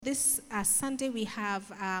This Sunday, we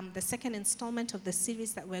have the second installment of the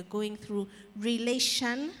series that we're going through,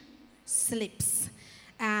 Relationslips.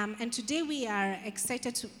 And today we are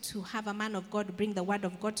excited to have a man of God bring the word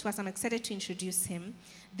of God to us. I'm excited to introduce him.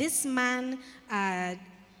 This man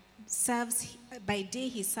serves, by day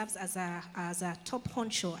he serves as a top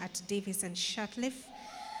honcho at Davis and Shutcliffe.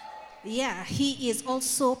 Yeah, he is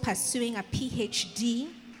also pursuing a PhD,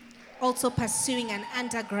 also pursuing an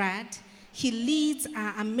undergrad. He leads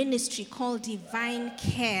a ministry called Divine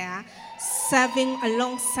Care, serving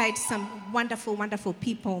alongside some wonderful, wonderful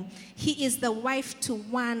people. He is the wife to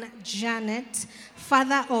one, Janet,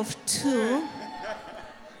 father of two.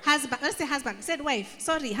 Husband, let's say husband. I said wife.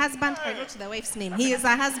 Sorry, husband. I wrote the wife's name. He is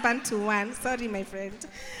a husband to one. Sorry, my friend.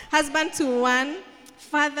 Husband to one,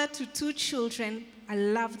 father to two children. I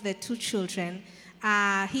love the two children.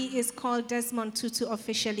 He is called Desmond Tutu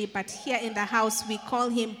officially, but here in the house we call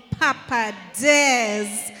him Papa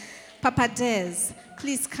Dez. Papa Dez,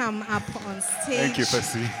 please come up on stage. Thank you,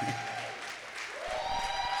 Percy.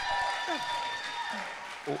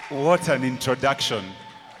 What an introduction.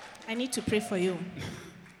 I need to pray for you.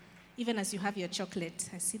 Even as you have your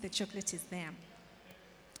chocolate. I see the chocolate is there.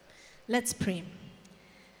 Let's pray.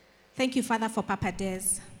 Thank you, Father, for Papa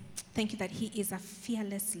Dez. Thank you that he is a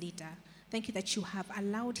fearless leader. Thank you that you have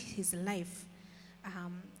allowed his life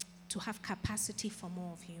to have capacity for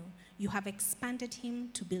more of you. You have expanded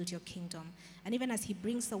him to build your kingdom. And even as he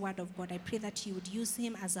brings the word of God, I pray that you would use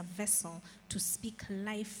him as a vessel to speak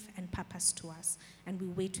life and purpose to us. And we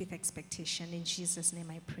wait with expectation. In Jesus' name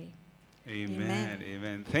I pray. Amen.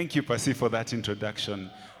 Amen. Thank you, Percy, for that introduction.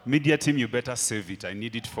 Media team, you better save it. I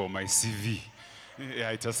need it for my CV.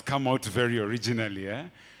 Yeah, it has come out very originally. Eh?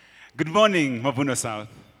 Good morning, Mavuno South.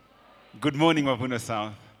 Good morning, Mavuno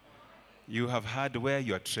South. You have heard where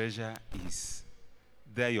your treasure is.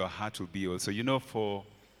 There your heart will be also. You know,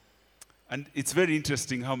 and it's very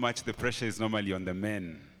interesting how much the pressure is normally on the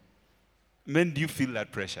men. Men, do you feel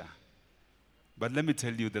that pressure? But let me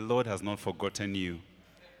tell you, the Lord has not forgotten you.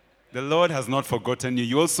 The Lord has not forgotten you.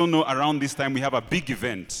 You also know around this time we have a big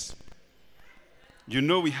event. You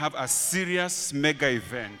know we have a serious mega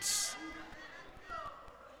event.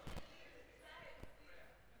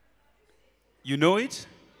 You know it?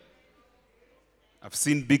 I've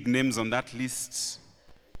seen big names on that list.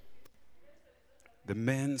 The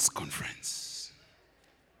men's conference.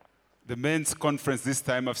 The men's conference this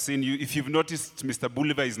time, I've seen you. If you've noticed, Mr.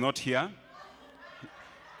 Bolivar is not here.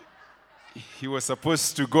 He was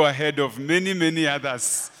supposed to go ahead of many, many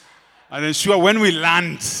others and ensure when we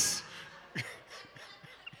land.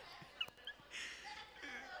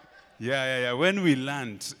 Yeah. When we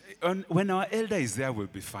land, when our elder is there, we'll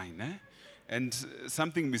be fine, eh? And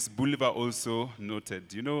something Miss Bolivar also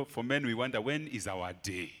noted, you know, for men, we wonder, when is our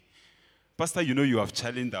day? Pastor, you know you have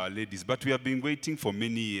challenged our ladies, but we have been waiting for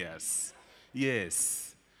many years.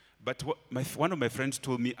 Yes. But one of my friends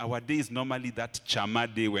told me our day is normally that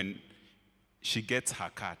Chama day when she gets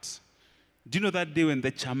her cut. Do you know that day when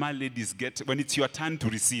the Chama ladies when it's your turn to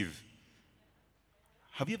receive?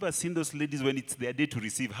 Have you ever seen those ladies when it's their day to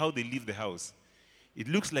receive, how they leave the house? It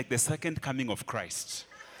looks like the second coming of Christ.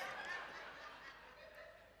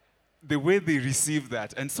 The way they receive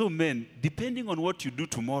that. And so men, depending on what you do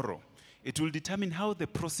tomorrow, it will determine how the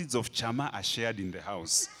proceeds of Chama are shared in the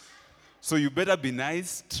house. So you better be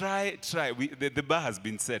nice. Try. The bar has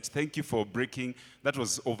been set. Thank you for breaking. That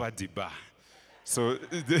was over the bar. So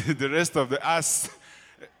the rest of the us,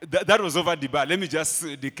 that was over the bar. Let me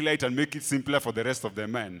just declare it and make it simpler for the rest of the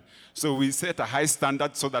men. So we set a high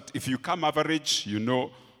standard so that if you come average, you know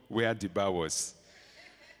where the bar was.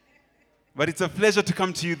 But it's a pleasure to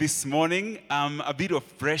come to you this morning. A bit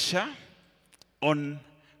of pressure on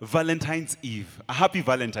Valentine's Eve. A happy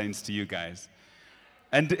Valentine's to you guys.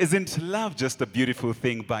 And isn't love just a beautiful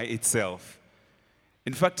thing by itself?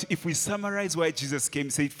 In fact, if we summarize why Jesus came,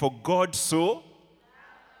 say, for God so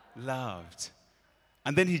loved.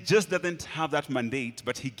 And then he just doesn't have that mandate,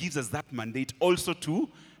 but he gives us that mandate also to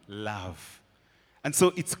love. And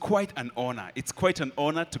so it's quite an honor. It's quite an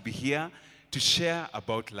honor to be here to share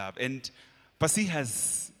about love. And Percy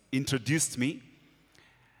has introduced me.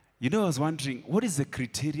 You know, I was wondering, what is the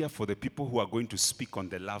criteria for the people who are going to speak on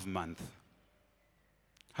the Love Month?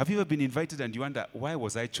 Have you ever been invited and you wonder, why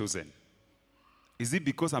was I chosen? Is it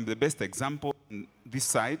because I'm the best example on this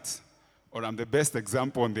side, or I'm the best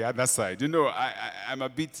example on the other side? You know, I'm a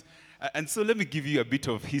bit... And so let me give you a bit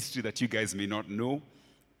of history that you guys may not know.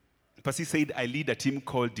 Percy said, I lead a team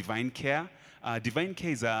called Divine Care. Divine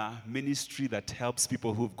Care is a ministry that helps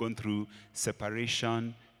people who've gone through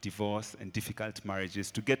separation, divorce, and difficult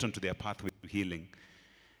marriages to get onto their pathway to healing.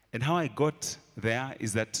 And how I got there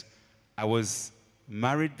is that I was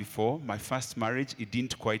married before. My first marriage, it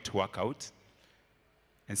didn't quite work out.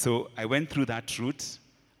 And so I went through that route.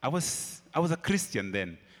 I was a Christian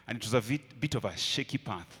then, and it was a bit of a shaky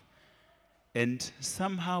path. And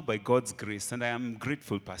somehow, by God's grace, and I am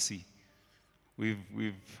grateful, Pasi,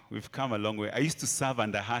 we've come a long way. I used to serve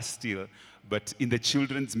under her still, but in the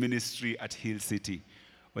children's ministry at Hill City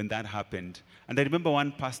when that happened. And I remember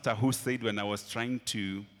one pastor who said when I was trying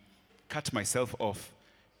to cut myself off,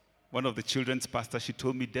 one of the children's pastors, she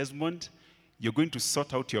told me, Desmond, you're going to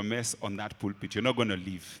sort out your mess on that pulpit. You're not going to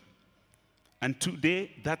leave. And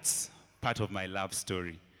today, that's part of my love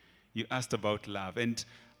story. You asked about love. And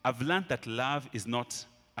I've learned that love is not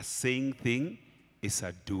a saying thing, it's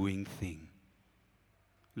a doing thing.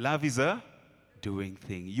 Love is a doing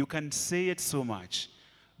thing. You can say it so much,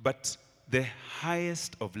 but the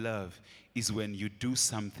highest of love is when you do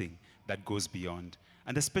something that goes beyond.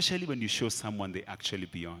 And especially when you show someone they actually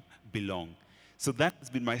belong. So that has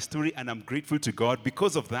been my story, and I'm grateful to God.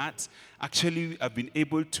 Because of that, actually, I've been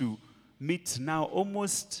able to meet now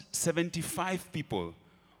almost 75 people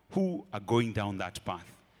who are going down that path.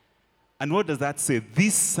 And what does that say?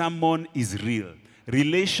 This sermon is real.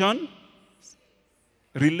 Relation,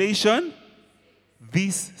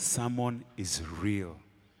 this sermon is real.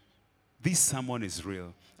 This sermon is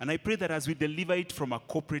real. And I pray that as we deliver it from a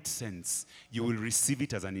corporate sense, you will receive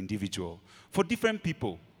it as an individual. For different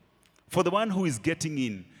people. For the one who is getting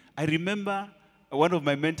in, I remember one of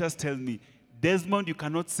my mentors tells me, Desmond, you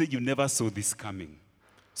cannot say you never saw this coming.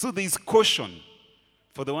 So there is caution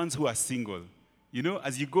for the ones who are single. You know,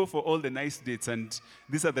 as you go for all the nice dates, and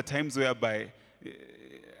these are the times whereby,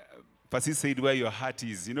 Pasi said where your heart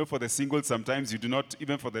is. You know, for the singles, sometimes you do not,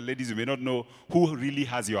 even for the ladies, you may not know who really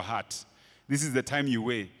has your heart. This is the time you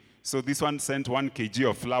weigh. So this one sent 1 kg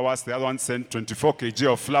of flowers. The other one sent 24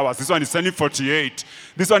 kg of flowers. This one is sending 48.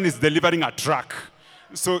 This one is delivering a truck.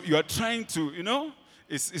 So you are trying to, you know,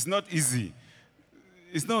 it's not easy.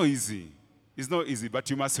 It's not easy. It's not easy, but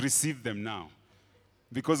you must receive them now.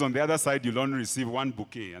 Because on the other side, you'll only receive 1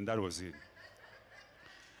 bouquet, and that was it.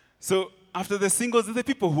 So after the singles, the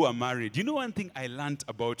people who are married. You know one thing I learned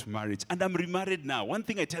about marriage, and I'm remarried now. One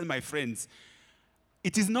thing I tell my friends,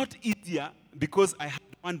 it is not easier because I had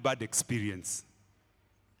one bad experience.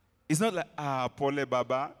 It's not like, pole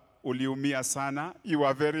baba, uliumia sana, you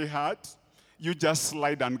are very hard, you just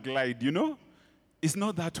slide and glide, you know? It's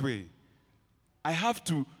not that way. I have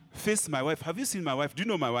to face my wife. Have you seen my wife? Do you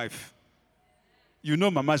know my wife? You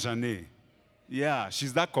know Mama Jane. Yeah,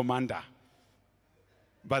 she's that commander.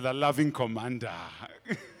 But a loving commander.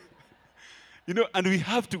 You know, and we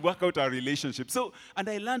have to work out our relationship. So, and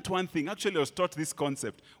I learned one thing. Actually, I was taught this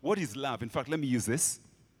concept. What is love? In fact, let me use this.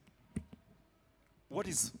 What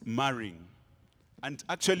is marrying? And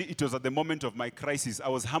actually, it was at the moment of my crisis. I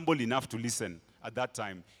was humble enough to listen at that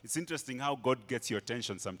time. It's interesting how God gets your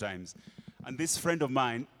attention sometimes. And this friend of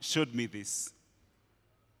mine showed me this.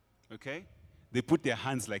 Okay? They put their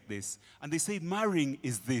hands like this. And they say, marrying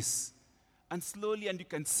is this. And slowly, and you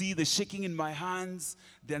can see the shaking in my hands,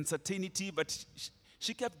 the uncertainty, but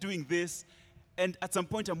she kept doing this. And at some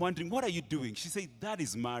point, I'm wondering, what are you doing? She said, that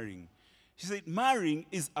is marrying. She said, marrying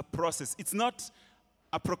is a process. It's not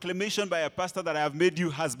a proclamation by a pastor that I have made you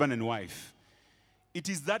husband and wife. It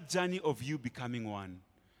is that journey of you becoming one.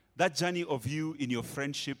 That journey of you in your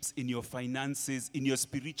friendships, in your finances, in your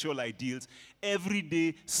spiritual ideals, every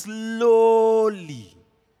day, slowly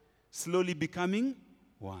becoming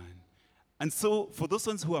one. And so, for those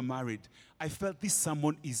ones who are married, I felt this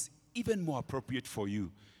sermon is even more appropriate for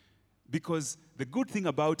you. Because the good thing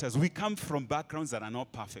about us, we come from backgrounds that are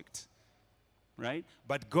not perfect. Right?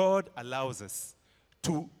 But God allows us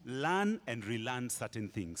to learn and relearn certain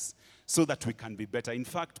things so that we can be better. In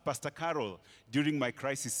fact, Pastor Carol, during my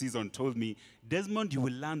crisis season, told me, Desmond, you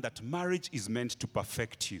will learn that marriage is meant to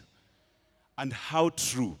perfect you. And how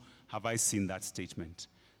true have I seen that statement?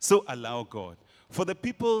 So allow God. For the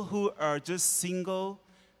people who are just single,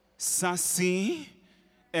 sassy,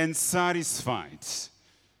 and satisfied.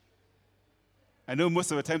 I know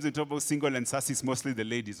most of the times we talk about single and sassy, it's mostly the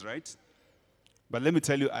ladies, right? But let me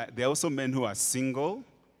tell you, there are also men who are single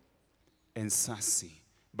and sassy,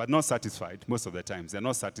 but not satisfied most of the times. They're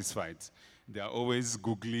not satisfied. They are always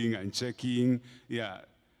Googling and checking. Yeah.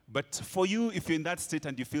 But for you, if you're in that state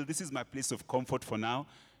and you feel this is my place of comfort for now,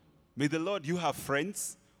 may the Lord, you have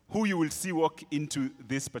friends who you will see walk into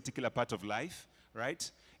this particular part of life,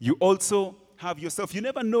 right? You also have yourself. You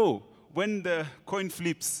never know when the coin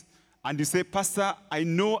flips and you say, Pastor, I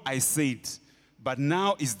know I said, but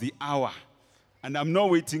now is the hour, and I'm not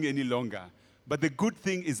waiting any longer. But the good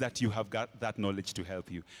thing is that you have got that knowledge to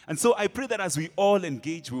help you. And so I pray that as we all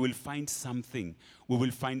engage, we will find something. We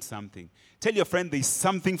will find something. Tell your friend there's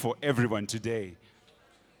something for everyone today.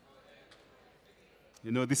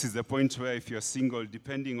 You know, this is the point where if you're single,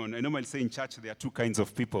 depending on, I normally say in church there are two kinds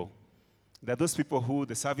of people. There are those people who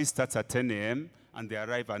the service starts at 10 a.m. and they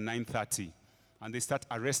arrive at 9:30. And they start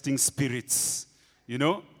arresting spirits, you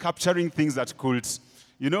know, capturing things that could,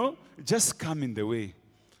 you know, just come in the way.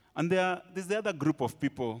 And there's the other group of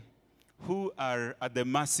people who are at the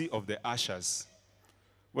mercy of the ushers.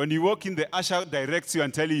 When you walk in, the usher directs you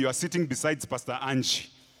and tells you are sitting beside Pastor Angie.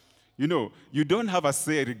 You know, you don't have a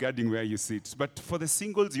say regarding where you sit. But for the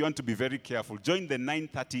singles, you want to be very careful. Join the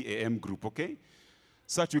 9:30 a.m. group, okay?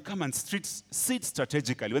 So that you come and sit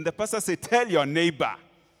strategically. When the pastor says, tell your neighbor,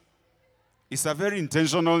 it's a very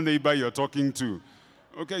intentional neighbor you're talking to.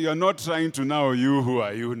 Okay, you're not trying to now, who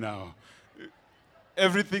are you now?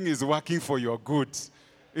 Everything is working for your good.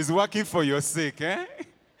 It's working for your sake, eh?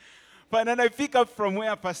 But then I pick up from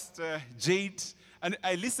where Pastor Jade, and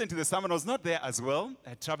I listened to the sermon. I was not there as well.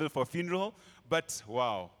 I traveled for a funeral, but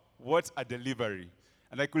wow, what a delivery.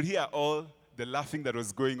 And I could hear all the laughing that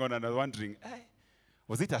was going on, and I was wondering,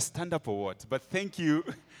 was it a stand-up or what? But thank you,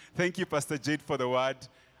 Pastor Jade, for the word.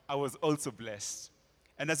 I was also blessed.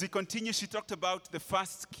 And as we continue, she talked about the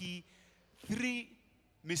first key, 3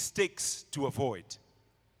 mistakes to avoid.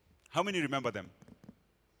 How many remember them?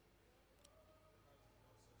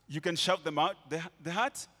 You can shout them out. The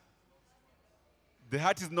heart? The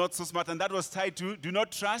heart is not so smart. And that was tied to do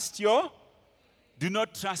not trust your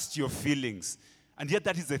feelings. And yet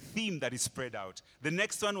that is a theme that is spread out. The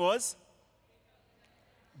next one was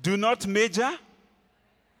do not major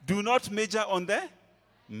on the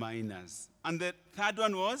minors. And the third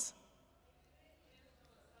one was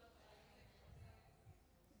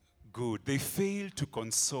good. They fail to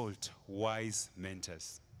consult wise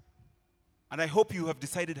mentors. And I hope you have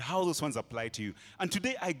decided how those ones apply to you. And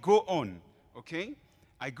today I go on, okay?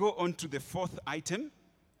 I go on to the 4th item,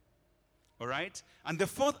 all right? And the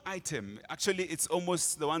 4th item, actually it's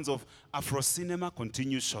almost the ones of Afro Cinema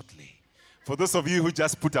continues shortly. For those of you who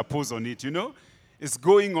just put a pause on it, you know, it's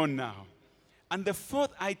going on now. And the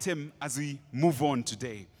 4th item as we move on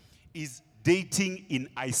today is dating in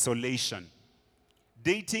isolation.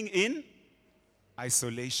 Dating in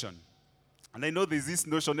isolation. And I know there's this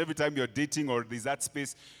notion every time you're dating or there's that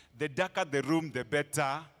space, the darker the room, the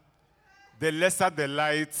better. The lesser the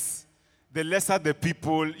lights, the lesser the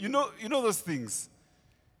people. You know those things.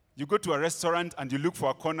 You go to a restaurant and you look for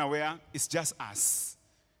a corner where it's just us.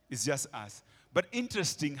 It's just us. But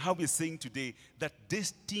interesting how we're saying today that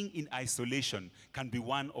dating in isolation can be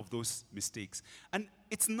one of those mistakes. And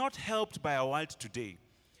it's not helped by our world today.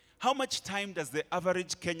 How much time does the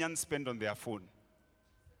average Kenyan spend on their phone?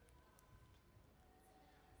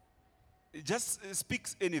 It just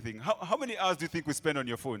speaks anything. How many hours do you think we spend on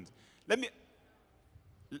your phones?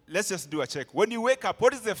 Let's just do a check. When you wake up,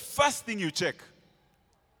 what is the first thing you check?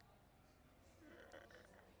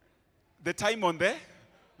 The time on there?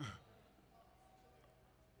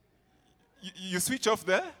 You switch off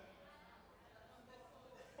there?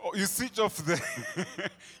 Oh, you switch off the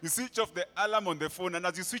you switch off the alarm on the phone, and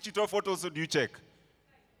as you switch it off, what also do you check?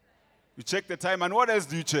 You check the time, and what else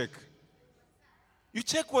do you check? You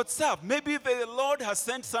check WhatsApp. Maybe the Lord has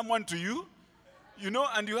sent someone to you, you know,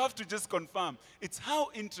 and you have to just confirm. It's how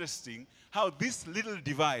interesting how this little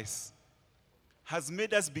device has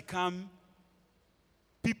made us become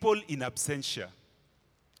people in absentia.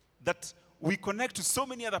 That we connect to so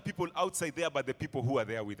many other people outside there, but the people who are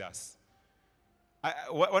there with us.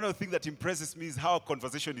 One of the things that impresses me is how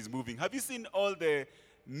conversation is moving. Have you seen all the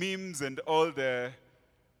memes and all the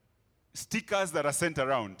stickers that are sent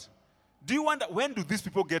around? Do you wonder, when do these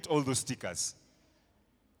people get all those stickers?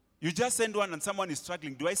 You just send one and someone is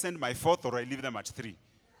struggling. Do I send my 4th or I leave them at 3?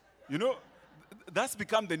 You know, that's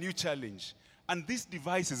become the new challenge. And these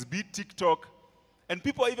devices, be it TikTok, and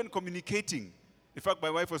people are even communicating. In fact,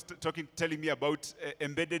 my wife was telling me about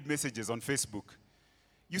embedded messages on Facebook.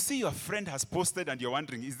 You see your friend has posted and you're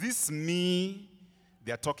wondering, is this me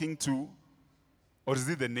they're talking to, or is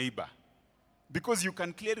it the neighbor? Because you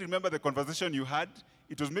can clearly remember the conversation you had.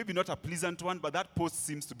 It was maybe not a pleasant one, but that post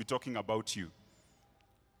seems to be talking about you.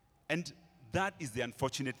 And that is the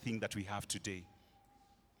unfortunate thing that we have today.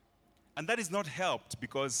 And that is not helped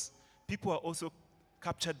because people are also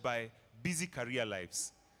captured by busy career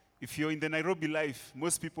lives. If you're in the Nairobi life,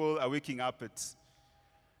 most people are waking up at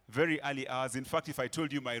very early hours. In fact, if I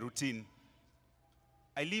told you my routine,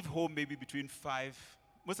 I leave home maybe between 5,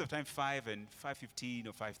 most of the time 5 and 5:15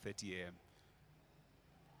 or 5:30 a.m.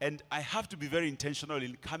 And I have to be very intentional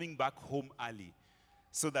in coming back home early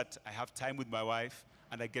so that I have time with my wife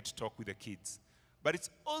and I get to talk with the kids. But it's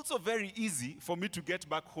also very easy for me to get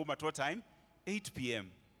back home at what time? 8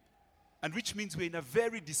 p.m. And which means we're in a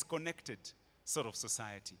very disconnected sort of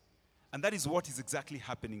society. And that is what is exactly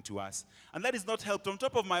happening to us. And that is not helped. On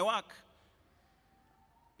top of my work,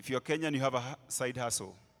 if you're Kenyan, you have a side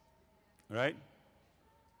hustle, right?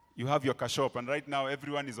 You have your shop, and right now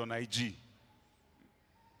everyone is on IG.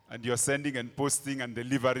 And you're sending and posting and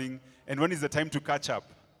delivering. And when is the time to catch up?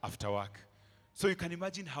 After work. So you can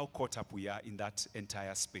imagine how caught up we are in that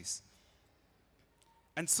entire space.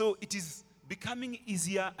 And so it is becoming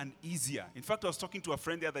easier and easier. In fact, I was talking to a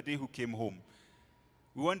friend the other day who came home.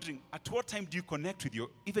 We were wondering, at what time do you connect with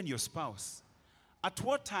even your spouse? At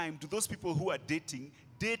what time do those people who are dating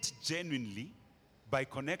date genuinely by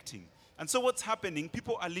connecting? And so what's happening,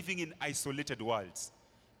 people are living in isolated worlds.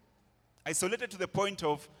 Isolated to the point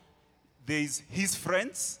of there's his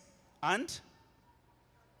friends and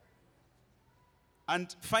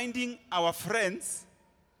finding our friends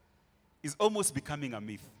is almost becoming a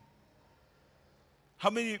myth. How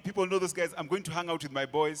many people know those guys? I'm going to hang out with my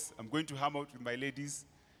boys. I'm going to hang out with my ladies.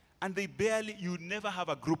 And you never have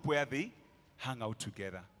a group where they hang out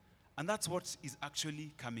together. And that's what is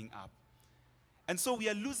actually coming up. And so we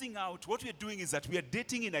are losing out. What we are doing is that we are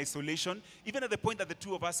dating in isolation. Even at the point that the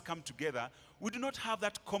two of us come together, we do not have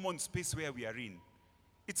that common space where we are in.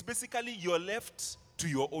 It's basically you're left to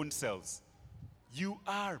your own selves. You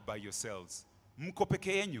are by yourselves. Mko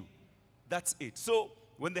peke yenyu. That's it. So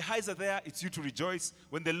when the highs are there, it's you to rejoice.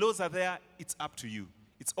 When the lows are there, it's up to you.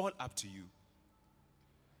 It's all up to you.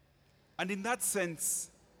 And in that sense,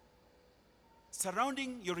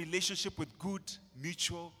 surrounding your relationship with good,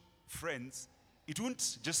 mutual friends, it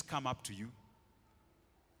won't just come up to you.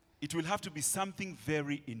 It will have to be something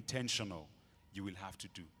very intentional you will have to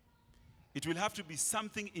do. It will have to be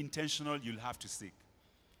something intentional you'll have to seek.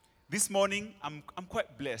 This morning, I'm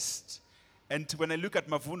quite blessed. And when I look at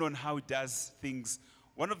Mavuno and how it does things,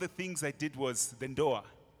 one of the things I did was the Ndoa.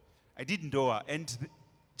 I did Ndoa. And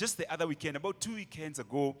just the other weekend, about 2 weekends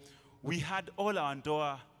ago, we had all our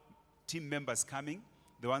Ndoa team members coming,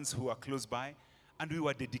 the ones who are close by, and we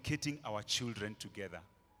were dedicating our children together.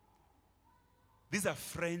 These are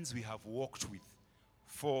friends we have walked with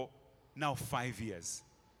for now 5 years.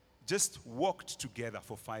 Just walked together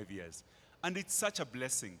for 5 years. And it's such a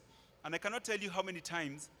blessing. And I cannot tell you how many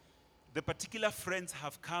times the particular friends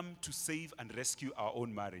have come to save and rescue our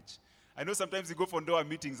own marriage. I know sometimes you go for Ndoa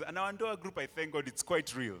meetings, and our Ndoa group, I thank God, it's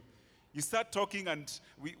quite real. You start talking, and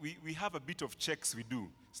we have a bit of checks we do.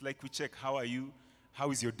 It's like we check, how are you?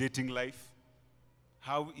 How is your dating life?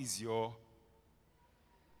 How is your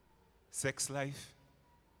sex life?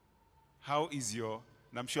 How is your...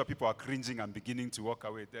 And I'm sure people are cringing and beginning to walk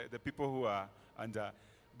away. The people who are under...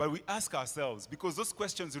 But we ask ourselves, because those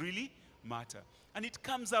questions really matter. And it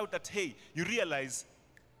comes out that, hey, you realize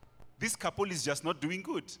this couple is just not doing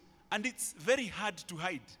good. And it's very hard to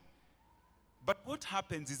hide. But what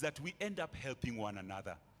happens is that we end up helping one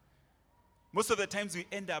another. Most of the times we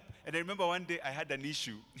end up, and I remember one day I had an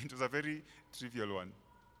issue. It was a very trivial one.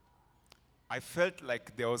 I felt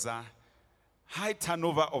like there was a high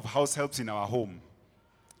turnover of house helps in our home.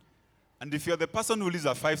 And if you're the person who leaves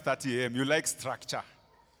at 5:30 a.m., you like structure.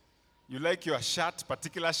 You like your shirt,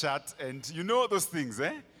 particular shirt, and you know those things,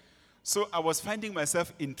 eh? So I was finding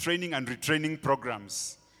myself in training and retraining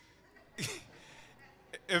programs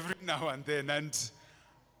every now and then. And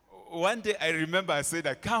one day I remember I said,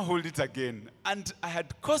 I can't hold it again. And I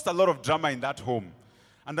had caused a lot of drama in that home.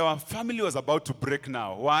 And our family was about to break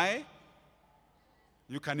now. Why?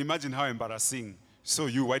 You can imagine how embarrassing. So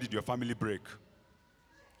why did your family break?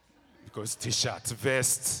 Because t-shirt,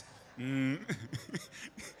 vest.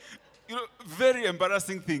 Very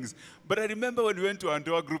embarrassing things. But I remember when we went to our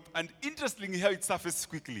Ndoa group, and interestingly how it surfaced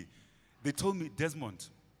quickly. They told me, Desmond,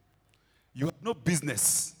 you have no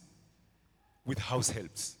business with house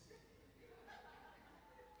helps.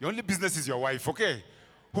 Your only business is your wife, okay?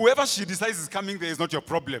 Whoever she decides is coming there is not your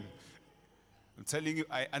problem. I'm telling you,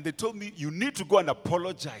 and they told me, you need to go and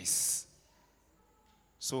apologize.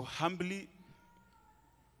 So humbly,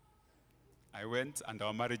 I went, and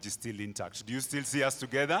our marriage is still intact. Do you still see us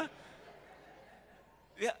together?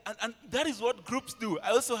 Yeah, and that is what groups do.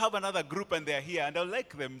 I also have another group, and they're here, and I'd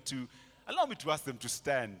like them to, allow me to ask them to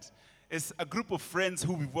stand. It's a group of friends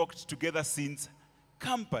who we've worked together since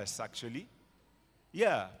campus, actually.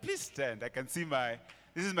 Yeah, please stand. I can see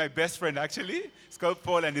this is my best friend, actually. It's called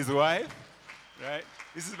Paul and his wife, right?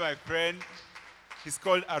 This is my friend. He's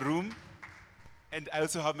called Arum. And I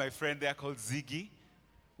also have my friend there called Ziggy.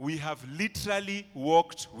 we have literally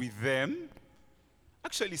walked with them.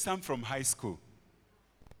 Actually, some from high school.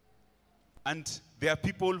 And there are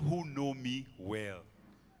people who know me well.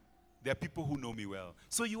 There are people who know me well.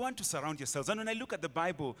 So you want to surround yourselves. And when I look at the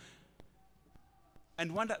Bible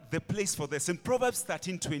and wonder the place for this, in Proverbs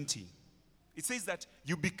 13:20, it says that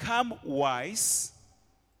you become wise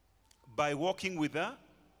by walking with the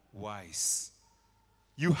wise.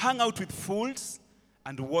 You hang out with fools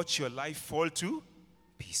and watch your life fall to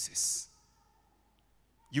pieces.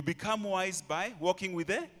 You become wise by walking with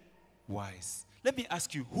the wise. Let me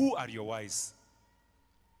ask you, who are your wise?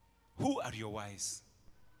 Who are your wise?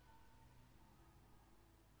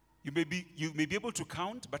 You may be able to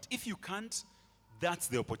count, but if you can't, that's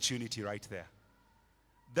the opportunity right there.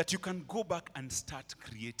 That you can go back and start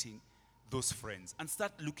creating those friends and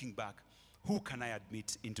start looking back. Who can I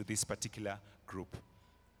admit into this particular group?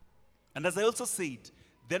 And as I also said,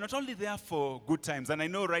 they're not only there for good times. And I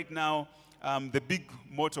know right now, the big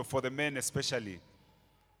motto for the men especially,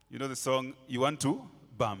 you know the song, you want to?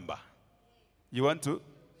 Bamba. You want to?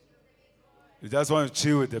 You just want to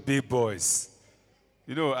chill with the big boys.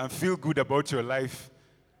 You know, and feel good about your life.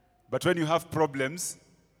 But when you have problems,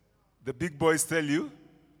 the big boys tell you,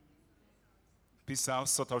 peace out,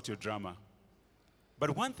 sort out your drama.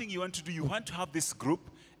 But one thing you want to do, you want to have this group,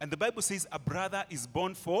 and the Bible says a brother is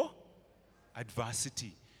born for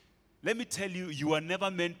adversity. Let me tell you, you are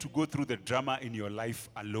never meant to go through the drama in your life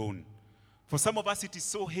alone. For some of us, it is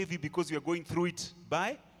so heavy because we are going through it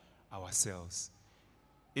by ourselves.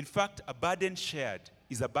 In fact, a burden shared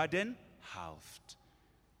is a burden halved.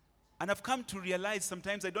 And I've come to realize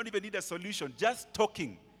sometimes I don't even need a solution, just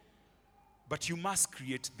talking. But you must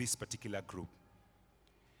create this particular group.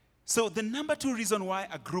 So the number 2 reason why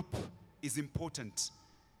a group is important,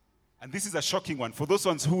 and this is a shocking one, for those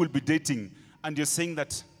ones who will be dating, and you're saying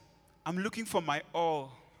that, I'm looking for my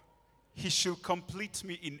all. He should complete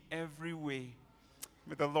me in every way.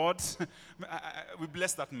 May the Lord, we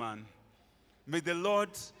bless that man. May the Lord,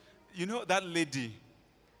 you know that lady,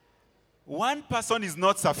 one person is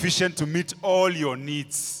not sufficient to meet all your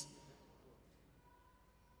needs.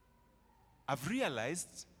 I've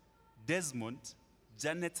realized Desmond,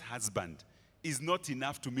 Janet's husband, is not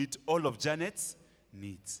enough to meet all of Janet's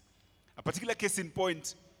needs. A particular case in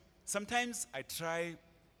point, sometimes I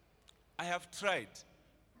have tried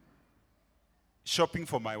shopping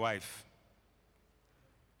for my wife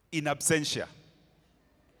in absentia.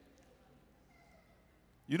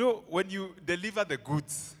 You know, when you deliver the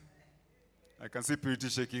goods, I can see Purity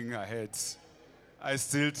shaking her head. I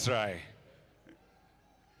still try.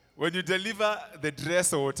 When you deliver the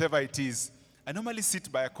dress or whatever it is, I normally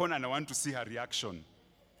sit by a corner and I want to see her reaction.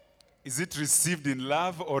 Is it received in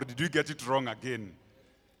love or did you get it wrong again?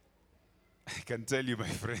 I can tell you, my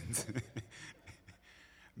friends,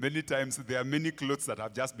 many times there are many clothes that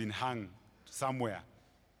have just been hung somewhere.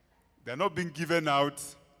 They're not being given out,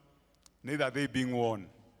 neither are they being worn.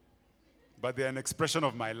 But they're an expression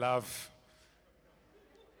of my love.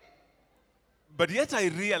 But yet I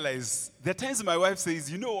realize there are times my wife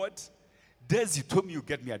says, you know what? Des, you told me you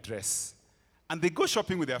get me a dress. And they go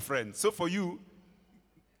shopping with their friends. So for you,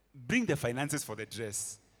 bring the finances for the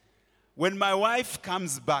dress. When my wife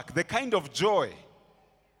comes back, the kind of joy,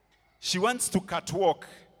 she wants to catwalk.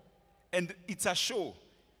 And it's a show.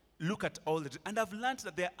 Look at all the... And I've learned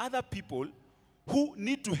that there are other people who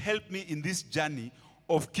need to help me in this journey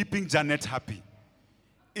of keeping Janet happy.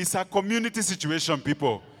 It's a community situation,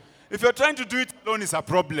 people. If you're trying to do it alone, it's a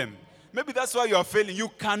problem. Maybe that's why you are failing. You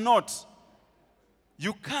cannot.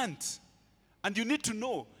 You can't. And you need to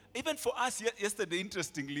know. Even for us, yesterday,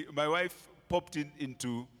 interestingly, my wife popped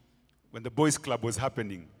into, when the boys' club was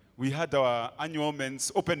happening, we had our annual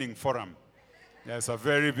men's opening forum. Yes,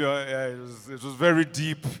 it was very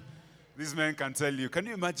deep. These men can tell you. Can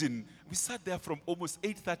you imagine? We sat there from almost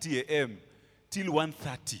 8:30 a.m. till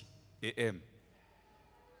 1:30 a.m.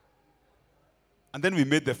 And then we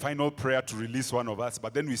made the final prayer to release one of us,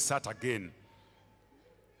 but then we sat again.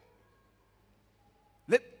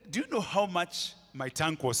 Do you know how much my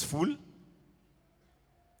tank was full?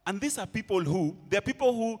 And these are people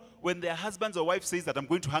who, when their husbands or wife says that I'm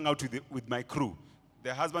going to hang out with my crew,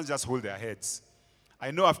 their husbands just hold their heads.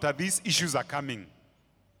 I know after these issues are coming,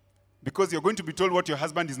 because you're going to be told what your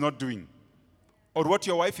husband is not doing, or what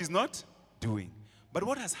your wife is not doing. But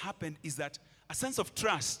what has happened is that a sense of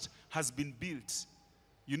trust has been built,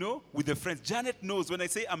 you know, with the friends. Janet knows when I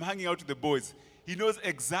say I'm hanging out with the boys, he knows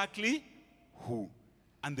exactly who.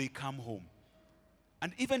 And they come home.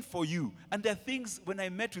 And even for you, and there are things, when I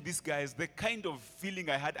met with these guys, the kind of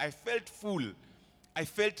feeling I had, I felt full. I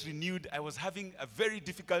felt renewed. I was having a very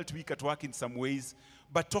difficult week at work in some ways.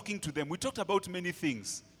 but talking to them. We talked about many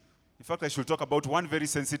things. In fact, I should talk about one very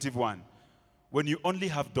sensitive one. When you only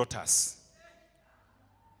have daughters.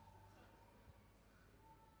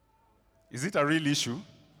 Is it a real issue?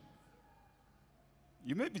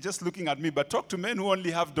 You may be just looking at me, but talk to men who only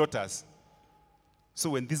have daughters.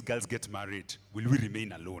 So when these girls get married, will we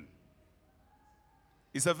remain alone?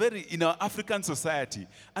 It's a very, in our African society,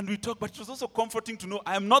 and we talk, but it was also comforting to know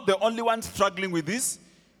I am not the only one struggling with this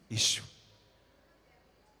issue.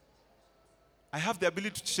 I have the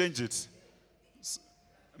ability to change it.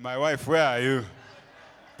 My wife, where are you?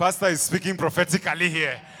 Pastor is speaking prophetically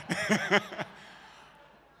here.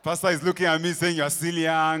 Pastor is looking at me saying, you're still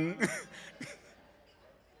young.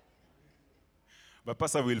 But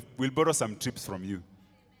Pastor, we'll borrow some tips from you.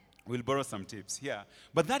 We'll borrow some tips, yeah.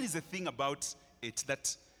 But that is the thing about it,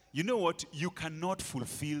 that you know what? You cannot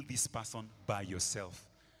fulfill this person by yourself.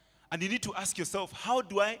 And you need to ask yourself, how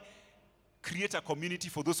do I create a community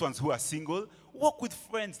for those ones who are single? Walk with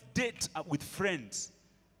friends, date with friends.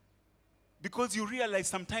 Because you realize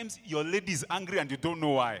sometimes your lady is angry and you don't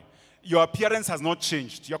know why. Your appearance has not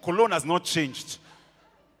changed. Your cologne has not changed.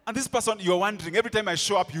 And this person, you're wondering, every time I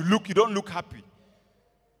show up, you don't look happy.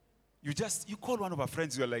 You call one of our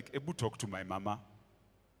friends, you're like, Ebu, talk to my mama.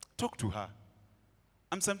 Talk to her.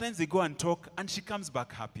 And sometimes they go and talk, and she comes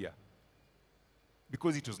back happier.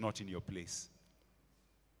 Because it was not in your place.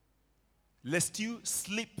 Lest you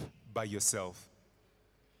sleep by yourself.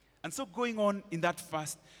 And so going on in that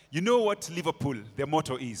fast, you know what Liverpool, their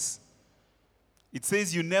motto is? It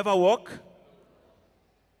says, you never walk.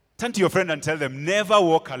 Turn to your friend and tell them, never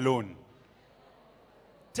walk alone.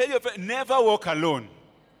 Tell your friend, never walk alone.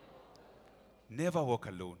 Never walk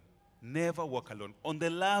alone. Never walk alone. On the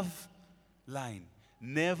love line,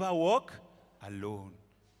 never walk alone.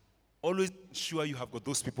 Always ensure you have got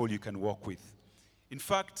those people you can walk with. In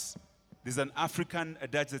fact, there's an African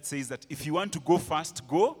adage that says that if you want to go fast,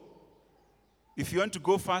 go. If you want to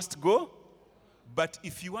go fast, go. But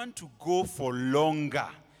if you want to go for longer,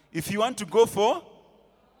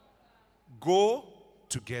 go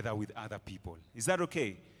together with other people. Is that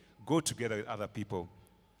okay? Go together with other people.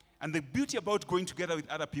 And the beauty about going together with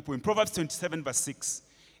other people, in Proverbs 27 verse 6,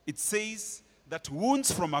 it says that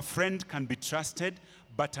wounds from a friend can be trusted,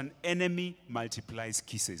 but an enemy multiplies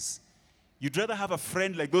kisses. You'd rather have a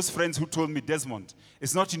friend like those friends who told me, Desmond,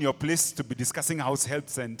 it's not in your place to be discussing house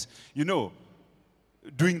helps and,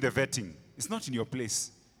 doing the vetting. It's not in your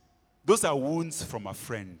place. Those are wounds from a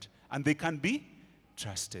friend, and they can be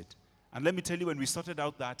trusted. And let me tell you, when we sorted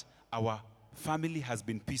out that, our family has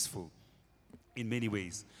been peaceful in many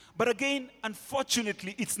ways. But again,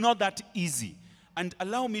 unfortunately, it's not that easy. And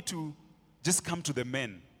allow me to just come to the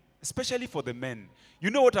men, especially for the men. You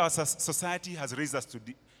know what our society has raised us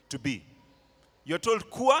to be? You're told,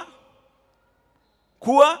 kuwa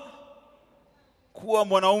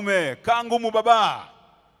mwanaume, kangumu baba.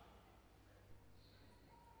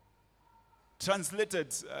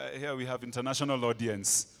 Translated, here we have international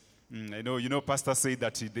audience. I know, Pastor said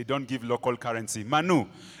that they don't give local currency. Manu,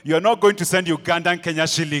 you're not going to send Ugandan Kenya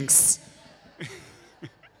shillings.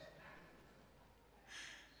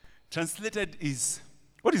 Translated is,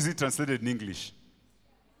 what is it translated in English?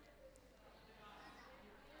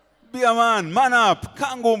 Be a man up,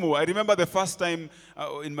 kangumu. I remember the first time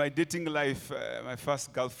in my dating life, my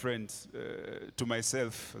first girlfriend to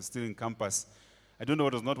myself, still in campus. I don't know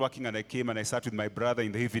what was not working, and I came and I sat with my brother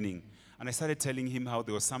in the evening. And I started telling him how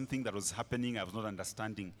there was something that was happening I was not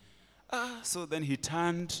understanding. So then he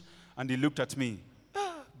turned and he looked at me.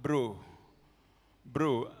 Bro,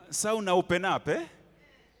 sauna open up, eh?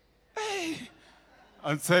 Hey,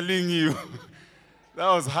 I'm telling you, that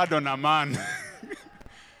was hard on a man.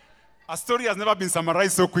 A story has never been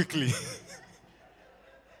summarized so quickly.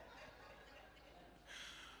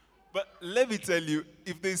 But let me tell you,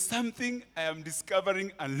 if there's something I am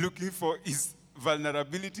discovering and looking for is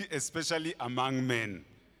vulnerability, especially among men.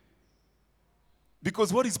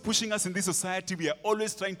 Because what is pushing us in this society, we are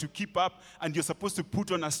always trying to keep up, and you're supposed to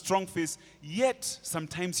put on a strong face, yet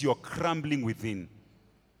sometimes you're crumbling within.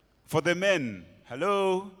 For the men,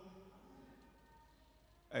 hello?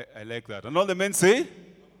 I like that. And all the men say?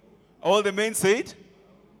 All the men said?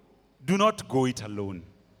 Do not go it alone.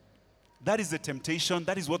 That is the temptation.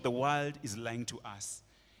 That is what the world is lying to us.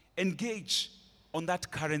 Engage on that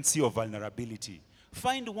currency of vulnerability.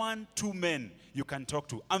 Find 1-2 men you can talk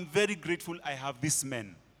to. I'm very grateful I have these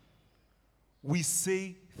men. We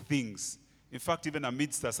say things. In fact, even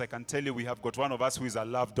amidst us, I can tell you we have got one of us who is a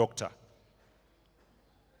love doctor.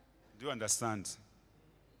 Do you understand?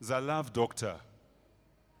 He's a love doctor.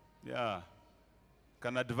 Yeah.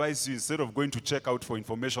 Can advise you, instead of going to check out for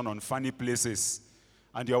information on funny places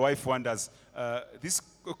and your wife wonders, this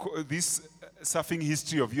surfing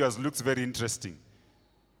history of yours looks very interesting.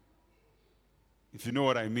 If you know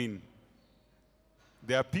what I mean.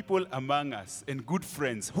 There are people among us and good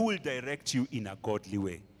friends who will direct you in a godly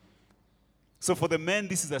way. So for the men,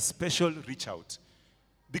 this is a special reach out.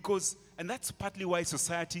 And that's partly why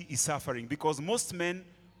society is suffering, because most men,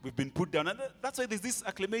 we've been put down. And that's why there's this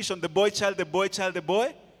acclamation, the boy child, the boy child, the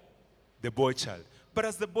boy child. But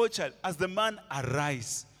as the boy child, as the man,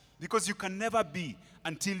 arise. Because you can never be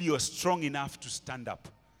until you are strong enough to stand up.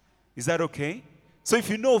 Is that okay? So if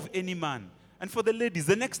you know of any man, and for the ladies,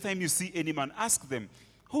 the next time you see any man, ask them,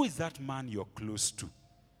 who is that man you're close to?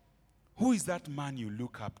 Who is that man you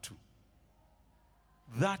look up to?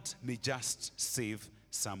 That may just save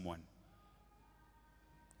someone.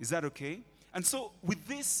 Is that okay? And so with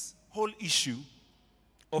this whole issue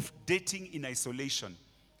of dating in isolation,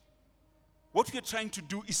 what we're trying to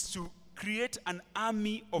do is to create an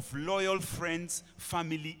army of loyal friends,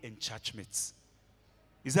 family, and churchmates.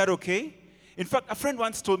 Is that okay? In fact, a friend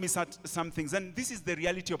once told me some things, and this is the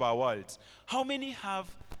reality of our world. How many have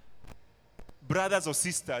brothers or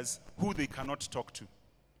sisters who they cannot talk to?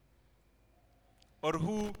 Or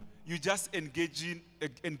who you just engage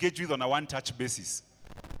with on a one-touch basis?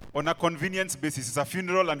 On a convenience basis. It's a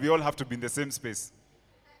funeral and we all have to be in the same space.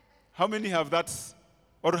 How many have that?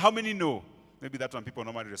 Or how many know? Maybe that one people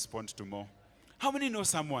normally respond to more. How many know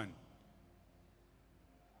someone?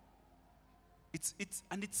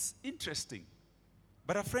 It's interesting.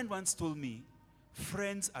 But a friend once told me,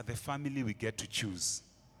 friends are the family we get to choose.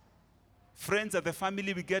 Friends are the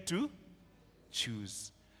family we get to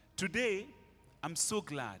choose. Today, I'm so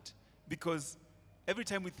glad because every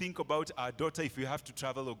time we think about our daughter, if we have to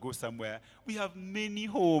travel or go somewhere, we have many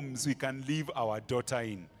homes we can leave our daughter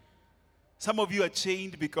in. Some of you are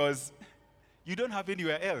chained because you don't have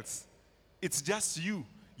anywhere else. It's just you.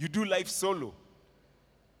 You do life solo.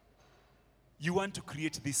 You want to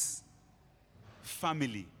create this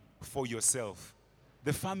family for yourself.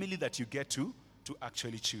 The family that you get to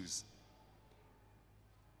actually choose.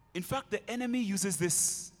 In fact, the enemy uses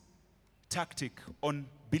this tactic on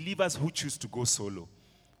believers who choose to go solo.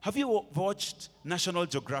 Have you watched National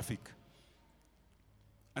Geographic?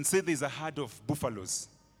 And say there's a herd of buffaloes.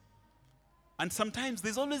 And sometimes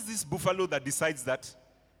there's always this buffalo that decides that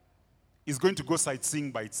it's going to go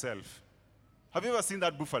sightseeing by itself. Have you ever seen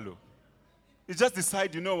that buffalo? It just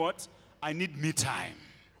decides, you know what? I need me time.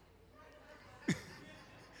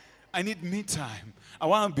 I need me time. I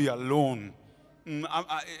want to be alone.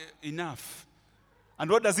 Enough. And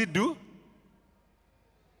what does it do?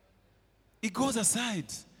 It goes aside.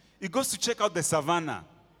 It goes to check out the savannah,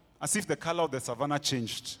 as if the color of the savannah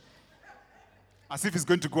changed. As if it's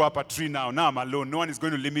going to go up a tree now. Now I'm alone. No one is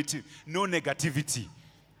going to limit it. No negativity.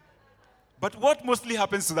 But what mostly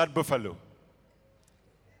happens to that buffalo?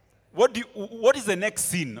 What is the next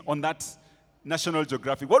scene on that National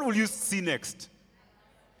Geographic? What will you see next?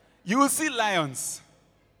 You will see lions.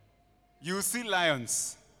 You will see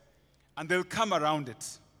lions. And they'll come around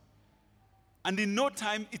it. And in no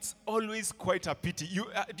time, it's always quite a pity. Do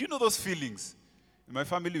you know those feelings? In my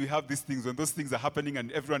family, we have these things when those things are happening and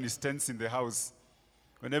everyone is tense in the house.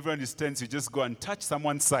 When everyone is tense, you just go and touch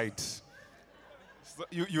someone's side. So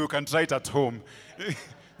you can try it at home.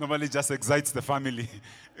 Normally just excites the family.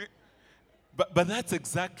 But that's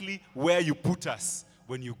exactly where you put us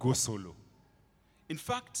when you go solo. In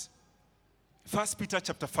fact, 1 Peter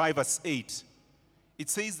chapter 5 verse 8, it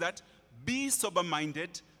says that, be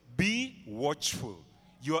sober-minded, be watchful.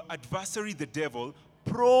 Your adversary, the devil,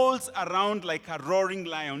 prowls around like a roaring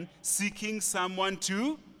lion, seeking someone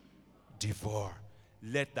to devour.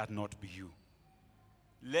 Let that not be you.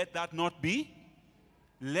 Let that not be.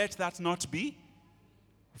 Let that not be.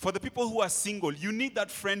 For the people who are single, you need that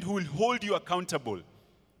friend who will hold you accountable.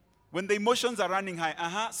 When the emotions are running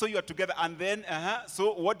high, so you are together, and then,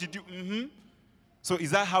 so what did you, So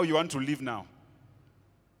is that how you want to live now?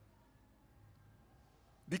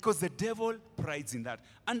 Because the devil prides in that.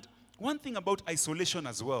 And one thing about isolation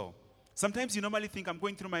as well, sometimes you normally think, I'm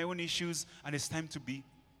going through my own issues, and it's time to be,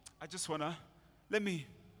 let me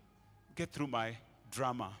get through my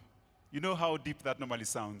drama. You know how deep that normally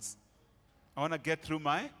sounds. I want to get through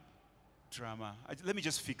my drama. Let me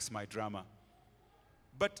just fix my drama.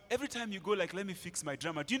 But every time you go like, let me fix my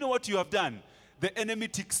drama, do you know what you have done? The enemy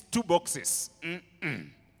ticks 2 boxes.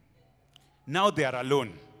 Now they are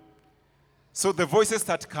alone. So the voices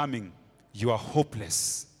start coming. You are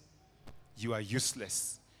hopeless. You are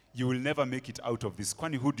useless. You will never make it out of this.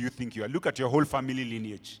 Kwani, who do you think you are? Look at your whole family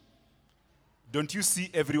lineage. Don't you see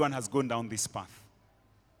everyone has gone down this path?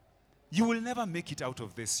 You will never make it out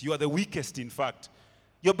of this. You are the weakest, in fact.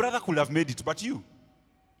 Your brother could have made it, but you.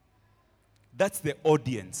 That's the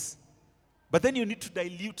audience. But then you need to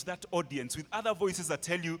dilute that audience with other voices that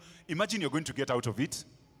tell you, imagine you're going to get out of it.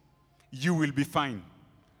 You will be fine.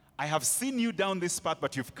 I have seen you down this path,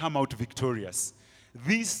 but you've come out victorious.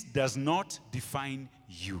 This does not define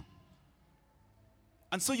you.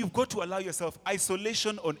 And so you've got to allow yourself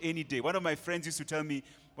isolation on any day. One of my friends used to tell me,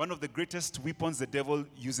 one of the greatest weapons the devil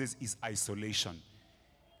uses is isolation.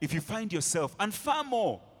 If you find yourself, and far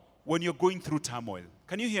more when you're going through turmoil.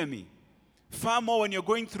 Can you hear me? Far more when you're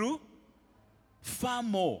going through, far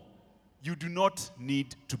more. You do not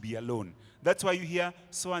need to be alone. That's why you hear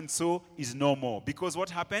so-and-so is no more. Because what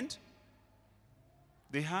happened?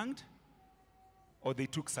 They hanged or they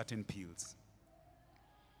took certain pills.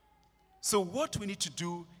 So what we need to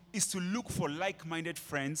do is to look for like-minded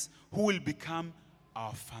friends who will become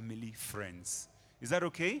our family friends. Is that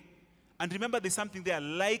okay? And remember, there's something there,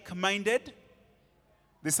 like-minded.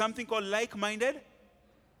 There's something called like-minded.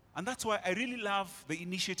 And that's why I really love the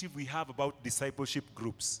initiative we have about discipleship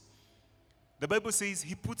groups. The Bible says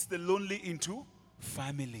he puts the lonely into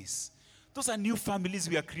families. Those are new families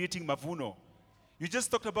we are creating, Mavuno. You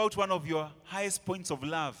just talked about one of your highest points of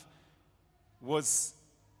love was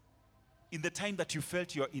in the time that you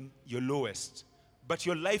felt you're in your lowest. But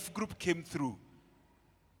your life group came through.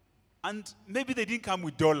 And maybe they didn't come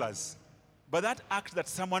with dollars. But that act that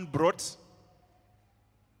someone brought,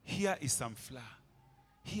 here is some flour.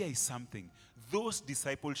 Here is something. Those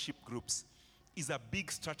discipleship groups is a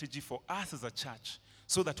big strategy for us as a church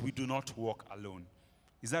so that we do not walk alone.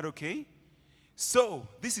 Is that okay? So,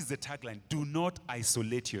 this is the tagline. Do not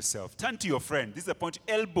isolate yourself. Turn to your friend. This is the point.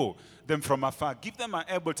 Elbow them from afar. Give them an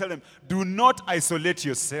elbow. Tell them, do not isolate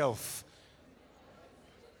yourself.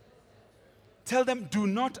 Tell them, do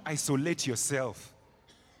not isolate yourself.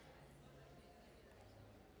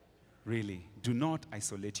 Really, do not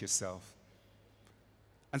isolate yourself.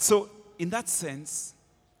 And so, in that sense,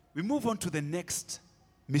 we move on to the next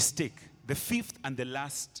mistake, the fifth and the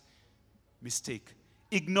last mistake.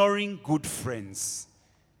 Ignoring good friends.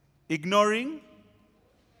 Ignoring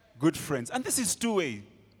good friends. And this is two-way.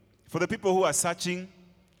 For the people who are searching,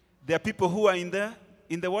 there are people who are in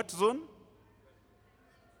the what zone?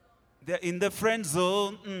 They're in the friend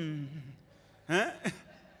zone. Huh?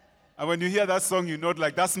 And when you hear that song, you know,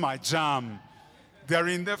 like, that's my jam. They're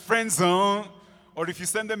in the friend zone. Or if you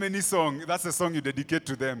send them any song, that's a song you dedicate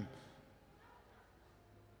to them.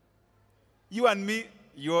 You and me,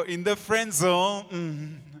 you're in the friend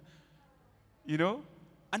zone. You know?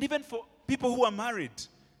 And even for people who are married,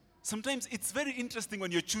 sometimes it's very interesting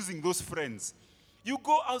when you're choosing those friends. You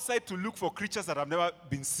go outside to look for creatures that have never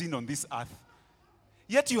been seen on this earth.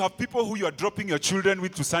 Yet you have people who you are dropping your children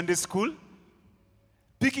with to Sunday school,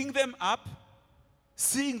 picking them up,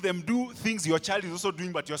 seeing them do things your child is also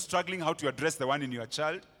doing, but you're struggling how to address the one in your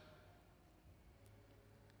child.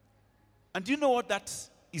 And do you know what that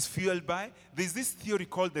is fueled by? There's this theory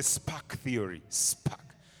called the spark theory. Spark.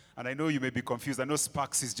 And I know you may be confused. I know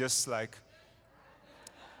sparks is just like,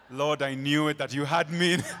 Lord, I knew it that you had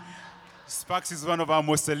me. Sparks is one of our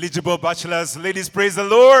most eligible bachelors. Ladies, praise the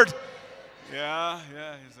Lord. Yeah,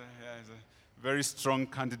 he's a very strong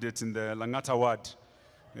candidate in the Langata ward.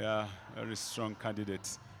 Yeah, very strong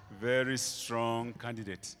candidate. Very strong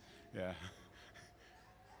candidate. Yeah.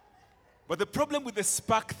 But the problem with the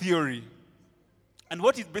spark theory, and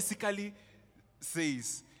what it basically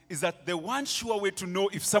says, is that the one sure way to know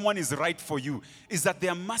if someone is right for you is that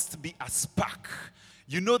there must be a spark.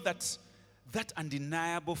 You know that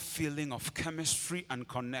undeniable feeling of chemistry and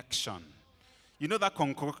connection. You know that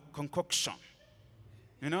concoction.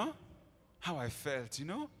 You know? How I felt, you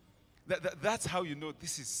know? That's how you know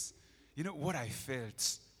this is, you know, what I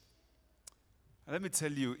felt. And let me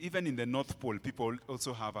tell you, even in the North Pole, people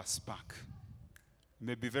also have a spark. It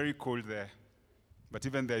may be very cold there, but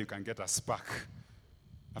even there you can get a spark.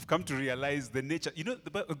 I've come to realize the nature. You know,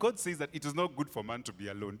 God says that it is not good for man to be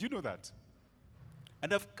alone. Do you know that?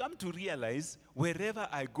 And I've come to realize wherever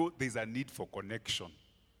I go, there's a need for connection.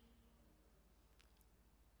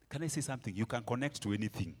 Can I say something? You can connect to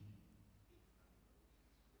anything.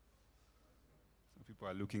 Some people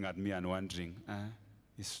are looking at me and wondering,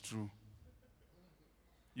 it's true.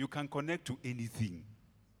 You can connect to anything.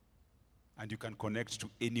 And you can connect to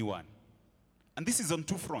anyone. And this is on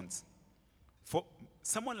two fronts. For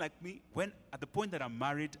someone like me, when at the point that I'm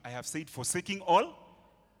married, I have said, forsaking all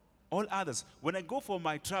others. When I go for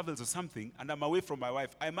my travels or something, and I'm away from my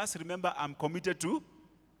wife, I must remember I'm committed to.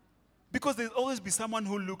 Because there'll always be someone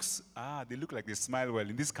who looks, they look like they smile well.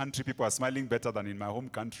 In this country, people are smiling better than in my home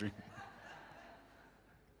country.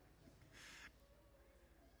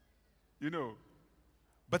 You know,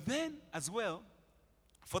 But then, as well,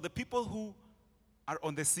 for the people who are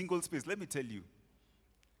on the single space, let me tell you,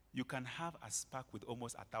 you can have a spark with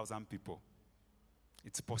almost 1,000 people.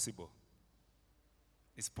 It's possible.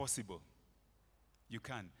 It's possible. You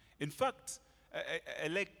can. In fact, I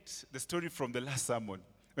liked the story from the last sermon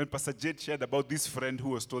when Pastor Jade shared about this friend who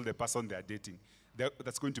was told the person they are dating,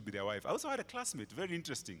 that's going to be their wife. I also had a classmate, very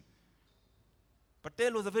interesting.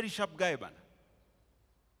 Patel was a very sharp guy, man.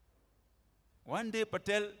 One day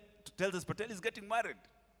Patel tells us Patel is getting married.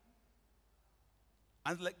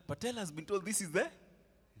 And like, Patel has been told this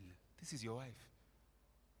is your wife.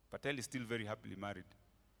 Patel is still very happily married.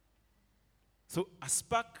 So a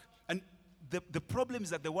spark, and the problem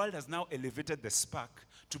is that the world has now elevated the spark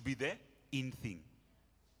to be the in thing.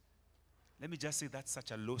 Let me just say that's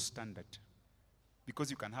such a low standard, because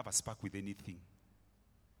you can have a spark with anything.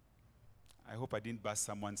 I hope I didn't burst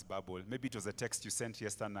someone's bubble. Maybe it was a text you sent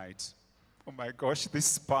yesterday night. Oh my gosh, this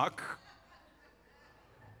spark.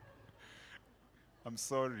 I'm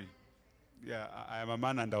sorry. Yeah, I am a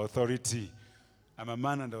man under authority. I'm a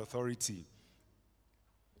man under authority.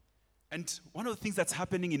 And one of the things that's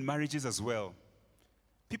happening in marriages as well,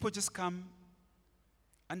 people just come,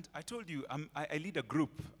 and I told you, I lead a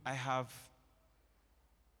group. I have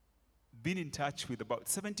been in touch with about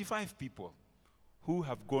 75 people who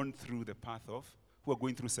have gone through the path of, who are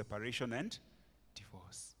going through separation and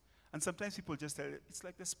divorce. And sometimes people just tell, it's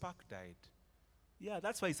like the spark died. Yeah,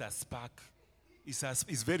 that's why it's a spark.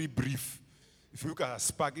 It's very brief. If you look at a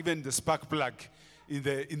spark, even the spark plug in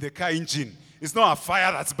the car engine, it's not a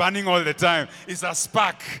fire that's burning all the time. It's a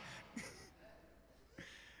spark.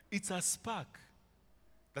 It's a spark.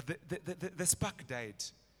 That the spark died.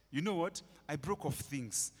 You know what? I broke off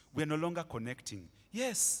things. We're no longer connecting.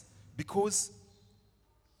 Yes, because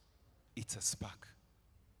it's a spark.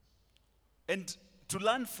 And to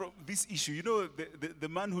learn from this issue, you know, the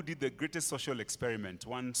man who did the greatest social experiment,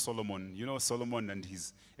 one Solomon, you know Solomon and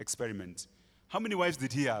his experiment. How many wives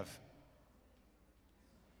did he have?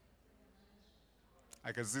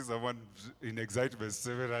 I can see someone in excitement,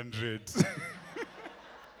 700.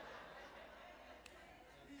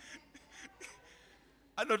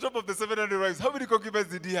 And on top of the 700 wives, how many concubines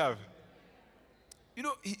did he have? You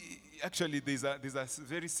know, actually, there's a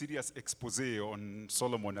very serious expose on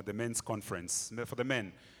Solomon at the men's conference. For the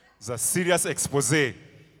men, there's a serious expose.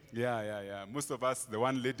 Yeah. Most of us, the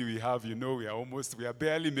one lady we have, you know, we are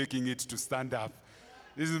barely making it to stand up.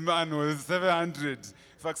 This man was 700. In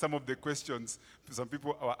fact, some of the questions some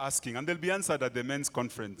people are asking, and they'll be answered at the men's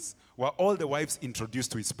conference, were all the wives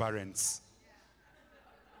introduced to his parents?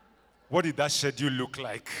 What did that schedule look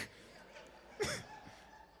like?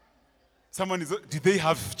 Did they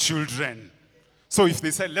have children? So if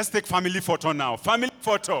they said, let's take family photo now. Family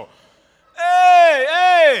photo.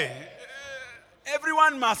 Hey,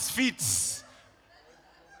 everyone must fit.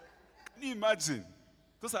 Can you imagine?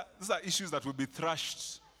 Those are issues that will be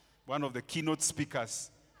thrashed. One of the keynote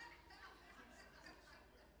speakers.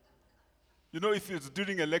 You know, if it's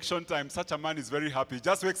during election time, such a man is very happy.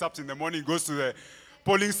 Just wakes up in the morning, goes to the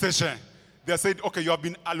polling station. They said, okay, you have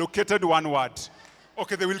been allocated one ward.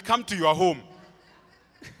 Okay, they will come to your home.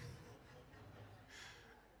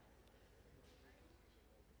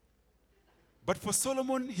 But for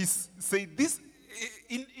Solomon, he said this,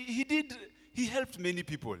 he helped many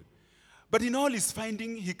people. But in all his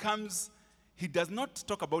finding, he does not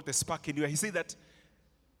talk about the spark anywhere. He said that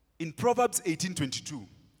in Proverbs 18:22,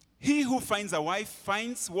 he who finds a wife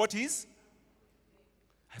finds what is?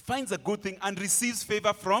 Finds a good thing and receives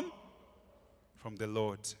favor from the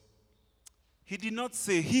Lord. He did not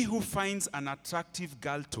say, he who finds an attractive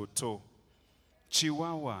girl Toto,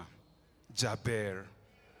 Chihuahua, Jaber,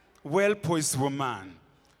 well-poised woman,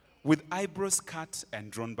 with eyebrows cut and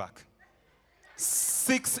drawn back,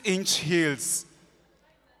 6-inch heels,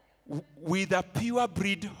 with a pure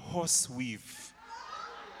breed horse weave,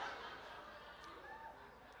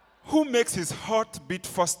 who makes his heart beat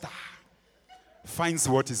faster, finds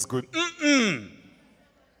what is good.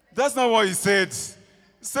 That's not what he said.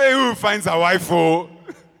 Say who finds a wife for.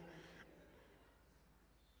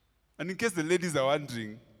 And in case the ladies are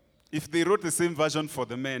wondering, if they wrote the same version for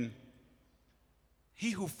the men,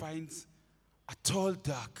 he who finds a tall,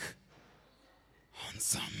 dark,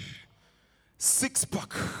 handsome,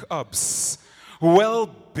 6-pack abs,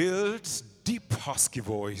 well-built, deep husky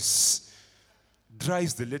voice,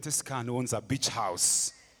 drives the latest car and owns a beach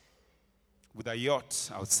house with a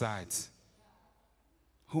yacht outside,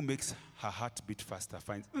 who makes her heart beat faster,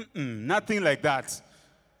 finds nothing like that.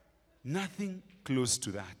 Nothing close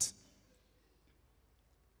to that.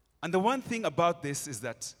 And the one thing about this is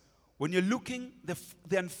that when you're looking,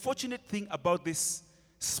 the unfortunate thing about this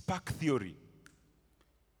spark theory,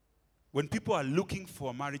 when people are looking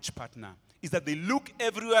for a marriage partner, is that they look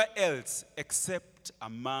everywhere else except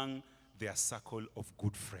among their circle of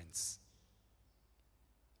good friends.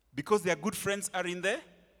 Because their good friends are in there.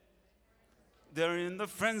 They're in the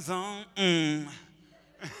friend zone.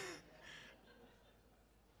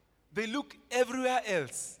 They look everywhere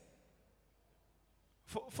else.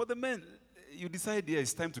 For the men, you decide, yeah,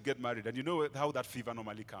 it's time to get married. And you know how that fever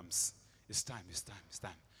normally comes. It's time.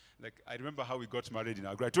 Like, I remember how we got married in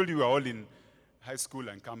Agro. I told you we were all in high school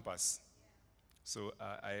and campus. So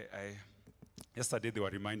yesterday they were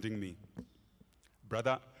reminding me,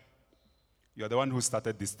 brother, you are the one who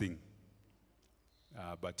started this thing.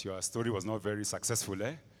 But your story was not very successful,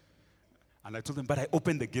 eh? And I told them, but I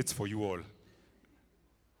opened the gates for you all.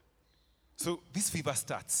 So this fever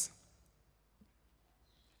starts.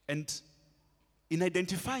 And in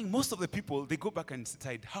identifying most of the people, they go back and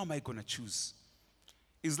decide, how am I going to choose?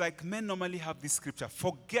 It's like men normally have this scripture,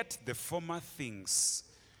 forget the former things.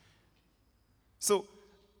 So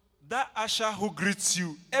that usher who greets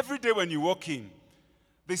you every day when you walk in,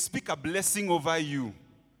 they speak a blessing over you.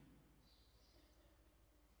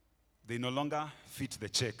 They no longer fit the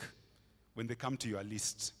check when they come to your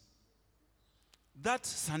list. That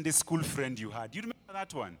Sunday school friend you had, you remember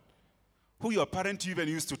that one? Who your parent even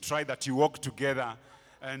used to try that you walk together.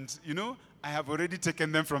 And, I have already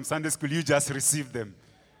taken them from Sunday school. You just received them.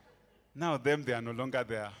 Now they are no longer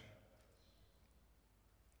there.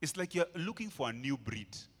 It's like you're looking for a new breed.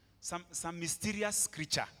 Some mysterious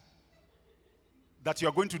creature that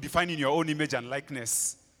you're going to define in your own image and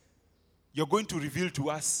likeness. You're going to reveal to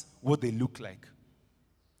us what they look like.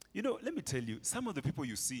 Let me tell you, some of the people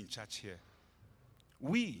you see in church here,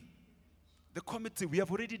 the committee, we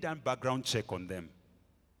have already done background check on them.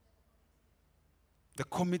 The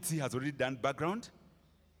committee has already done background.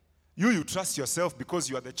 You trust yourself because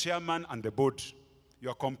you are the chairman and the board. You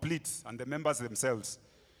are complete, and the members themselves.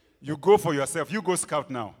 You go for yourself. You go scout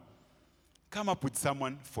now. Come up with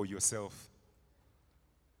someone for yourself.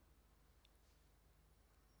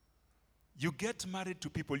 You get married to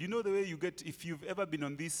people. You know the way you get, if you've ever been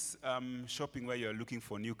on this shopping where you're looking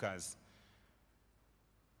for new cars.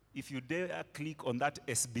 If you dare click on that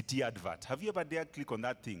SBT advert, have you ever dare click on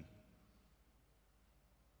that thing?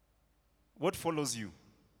 What follows you?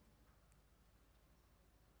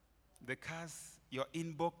 The cars, your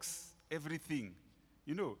inbox, everything.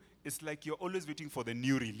 It's like you're always waiting for the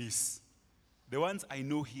new release. The ones I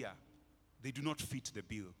know here, they do not fit the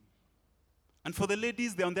bill. And for the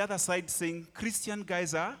ladies, they're on the other side saying, Christian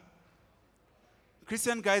guys are?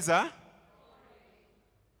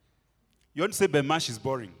 You want to say Ben Mash is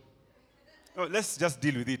boring? Oh, let's just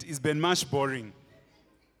deal with it. Is Ben Mash boring?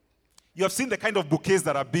 You have seen the kind of bouquets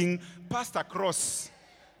that are being passed across.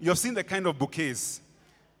 You have seen the kind of bouquets.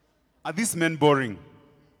 Are these men boring?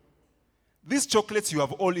 These chocolates you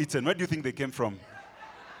have all eaten, where do you think they came from?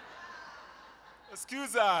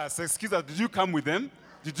 Excuse us. Did you come with them?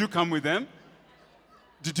 Did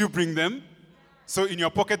you bring them? So in your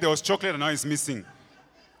pocket there was chocolate and now it's missing.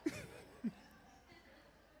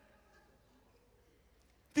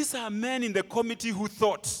 These are men in the committee who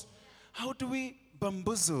thought, how do we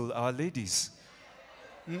bamboozle our ladies?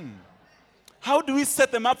 How do we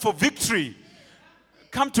set them up for victory?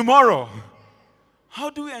 Come tomorrow. How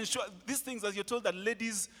do we ensure these things, as you're told that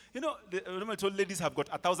ladies, remember I told ladies have got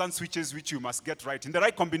 1,000 switches which you must get right, in the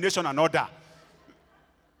right combination and order.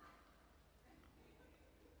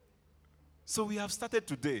 So we have started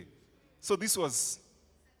today. So this was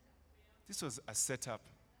a setup.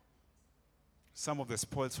 Some of the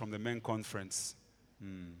spoils from the men conference.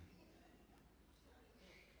 And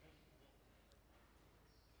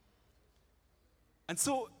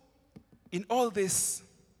so, in all this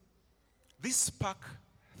spark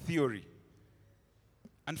theory,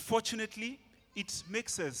 unfortunately, it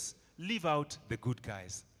makes us leave out the good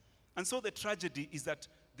guys. And so the tragedy is that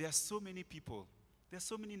there are so many people, there are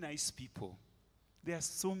so many nice people, there are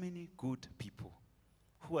so many good people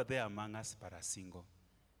who are there among us but are single.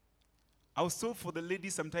 I was told for the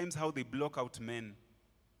ladies sometimes how they block out men,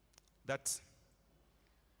 that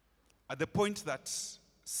at the point that,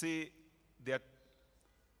 say, they are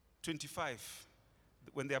 25,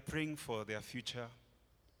 when they are praying for their future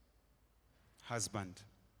husband,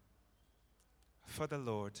 Father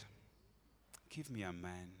Lord, give me a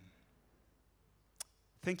man.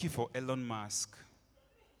 Thank you for Elon Musk.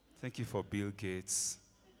 Thank you for Bill Gates.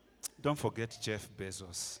 Don't forget Jeff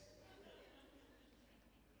Bezos.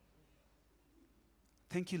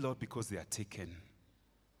 Thank you, Lord, because they are taken.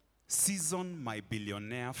 Season my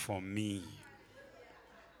billionaire for me.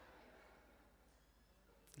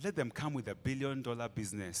 let them come with $1 billion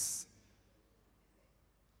business.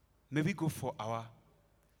 Maybe go for our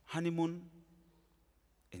honeymoon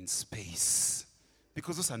in space.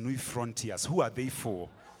 Because those are new frontiers. Who are they for?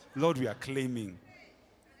 Lord, we are claiming.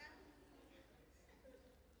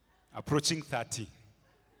 Approaching 30.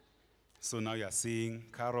 So now you are seeing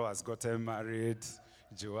Carol has gotten married.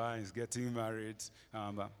 Joanne is getting married.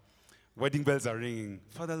 Wedding bells are ringing.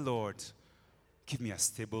 Father, Lord, give me a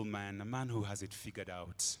stable man, a man who has it figured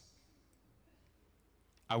out.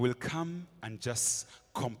 I will come and just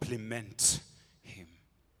compliment him.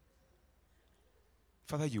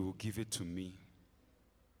 Father, you will give it to me.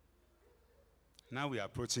 Now we are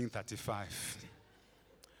approaching 35.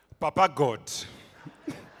 Papa God,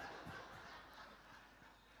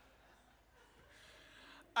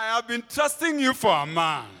 I have been trusting you for a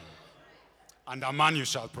man, and a man you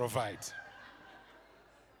shall provide.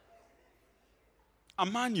 A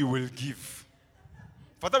man you will give.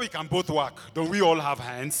 Father, we can both work. Don't we all have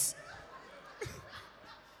hands?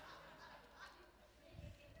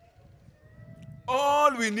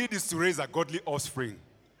 All we need is to raise a godly offspring.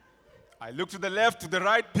 I look to the left, to the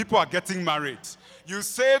right, people are getting married. You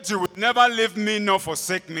said you would never leave me nor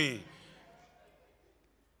forsake me.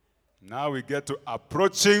 Now we get to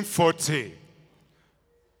approaching 40.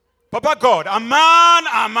 Papa God, a man.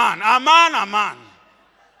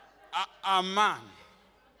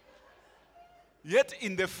 Yet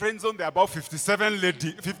in the friend zone, there are about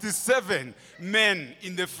 57 men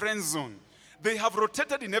in the friend zone. They have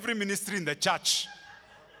rotated in every ministry in the church.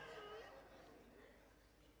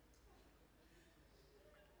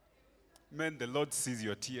 Men, the Lord sees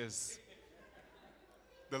your tears.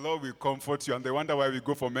 The Lord will comfort you, and they wonder why we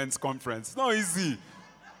go for men's conference. It's not easy.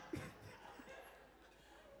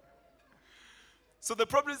 So the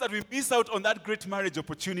problem is that we miss out on that great marriage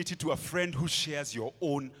opportunity to a friend who shares your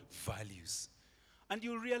own values. And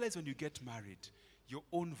you'll realize when you get married, your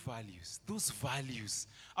own values, those values,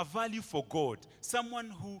 a value for God,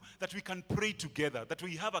 someone that we can pray together, that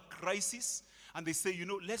we have a crisis, and they say,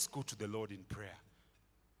 let's go to the Lord in prayer.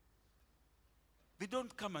 They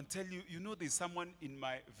don't come and tell you, there's someone in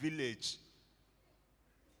my village.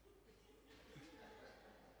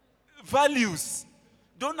 Values.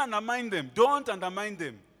 Don't undermine them. Don't undermine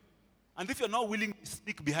them. And if you're not willing to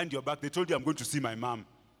speak behind your back, they told you, I'm going to see my mom.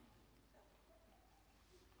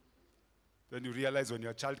 Then you realize when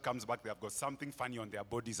your child comes back, they've got something funny on their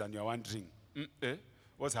bodies and you're wondering,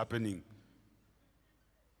 what's happening?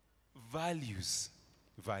 Values.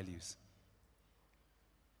 Values.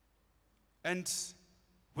 And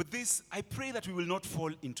with this, I pray that we will not fall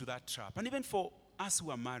into that trap. And even for us who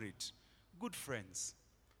are married, good friends,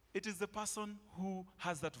 it is the person who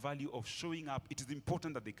has that value of showing up. It is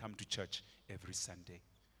important that they come to church every Sunday.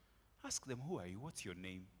 Ask them, who are you? What's your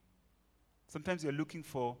name? Sometimes you're looking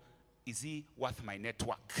for, is he worth my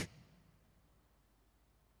network?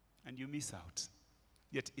 And you miss out.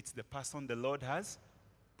 Yet it's the person the Lord has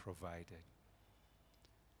provided.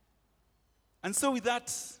 And so with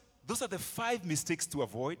that, those are the 5 mistakes to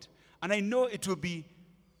avoid. And I know it will be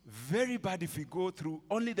very bad if we go through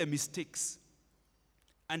only the mistakes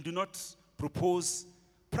and do not propose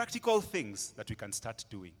practical things that we can start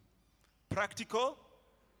doing. Practical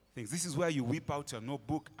things. This is where you whip out your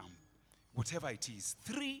notebook and whatever it is.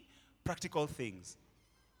 3 practical things.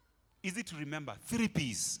 Easy to remember. 3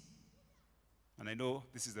 P's. And I know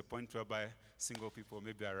this is the point whereby single people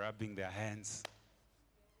maybe are rubbing their hands.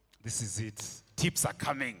 This is it. Tips are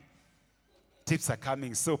coming. Tips are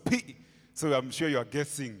coming. So P. So I'm sure you're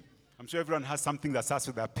guessing. I'm sure everyone has something that starts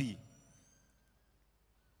with a P.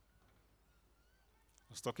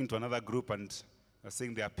 I was talking to another group and I was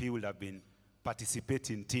saying their P would have been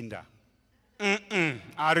participate in Tinder.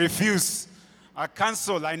 I refuse. I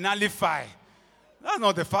cancel. I nullify. That's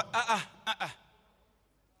not the first.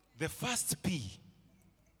 The first P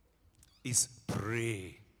is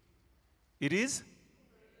pray. It is?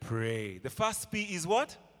 Pray. The first P is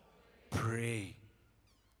what? Pray.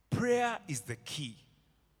 Prayer is the key.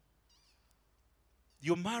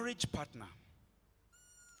 Your marriage partner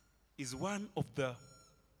is one of the,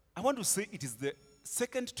 I want to say it is the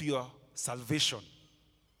second to your salvation.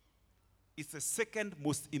 It's the second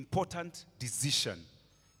most important decision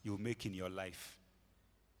you'll make in your life.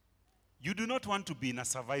 You do not want to be in a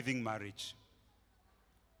surviving marriage.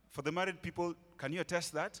 For the married people, can you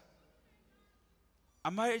attest that?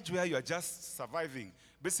 A marriage where you are just surviving.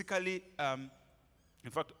 Basically, in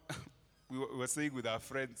fact, we were saying with our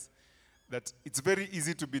friends that it's very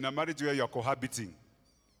easy to be in a marriage where you're cohabiting.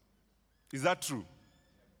 Is that true?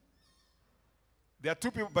 There are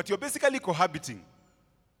 2 people, but you're basically cohabiting.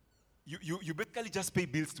 You basically just pay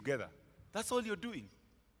bills together. That's all you're doing.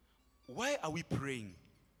 why are we praying?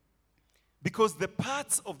 Because the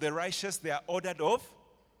paths of the righteous, they are ordered of.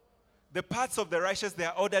 The paths of the righteous, they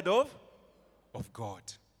are ordered of God.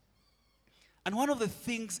 And one of the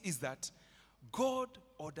things is that God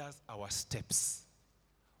orders our steps.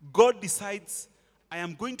 God decides, I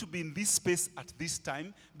am going to be in this space at this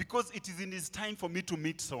time because it is in His time for me to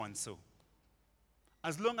meet so-and-so.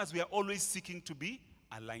 As long as we are always seeking to be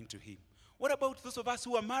aligned to Him. What about those of us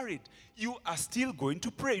who are married? You are still going to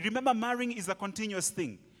pray. Remember, marrying is a continuous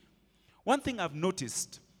thing. One thing I've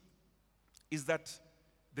noticed is that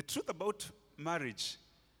the truth about marriage,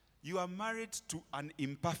 you are married to an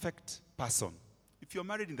imperfect person. If you're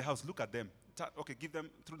married in the house, look at them. Okay, give them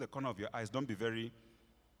through the corner of your eyes. Don't be very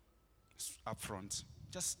upfront.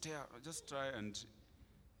 Just stare. Just try and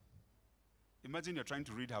imagine you're trying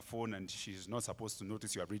to read her phone and she's not supposed to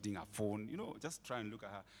notice you are reading her phone. Just try and look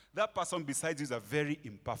at her. That person besides you is a very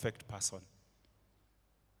imperfect person.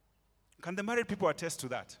 Can the married people attest to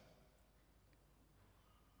that?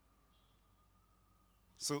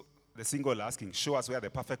 So the single asking, show us where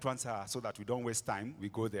the perfect ones are so that we don't waste time. We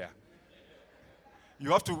go there.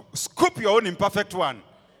 You have to scoop your own imperfect one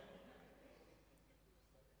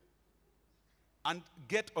and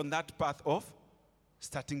get on that path of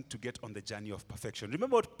starting to get on the journey of perfection.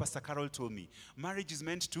 Remember what Pastor Carol told me. Marriage is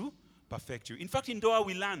meant to perfect you. In fact, in Doha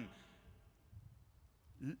we learn.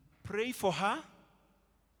 Pray for her.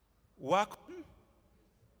 Work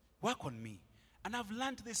on me. And I've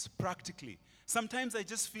learned this practically. Sometimes I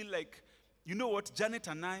just feel like, you know what, Janet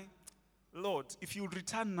and I, Lord, if you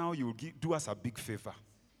return now, you will do us a big favor.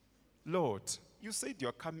 Lord, you said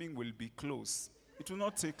your coming will be close. It will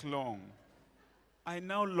not take long. I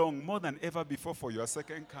now long more than ever before for your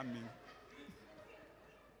second coming.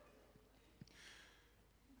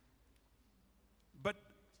 But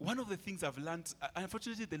one of the things I've learned,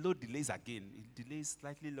 unfortunately, the Lord delays again. It delays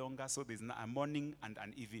slightly longer, so there's a morning and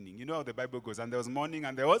an evening. You know how the Bible goes. And there was morning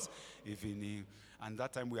and there was evening. And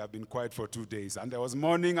that time we have been quiet for 2 days. And there was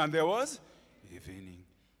morning and there was evening.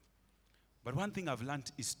 But one thing I've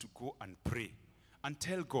learned is to go and pray and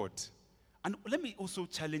tell God. And let me also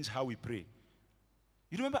challenge how we pray.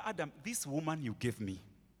 You remember, Adam, this woman you gave me.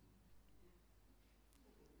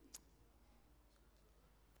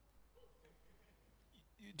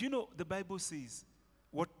 Do you know the Bible says,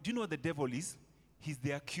 do you know what the devil is? He's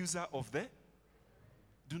the accuser of the.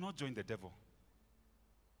 Do not join the devil.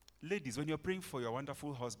 Ladies, when you're praying for your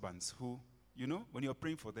wonderful husbands who, when you're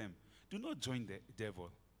praying for them, do not join the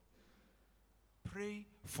devil. Pray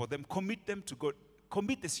for them. Commit them to God.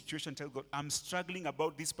 Commit the situation. Tell God, I'm struggling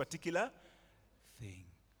about this particular thing.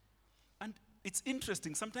 And it's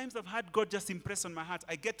interesting. Sometimes I've had God just impress on my heart.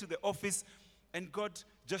 I get to the office and God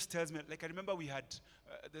just tells me, like I remember we had,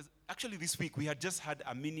 actually this week, we had just had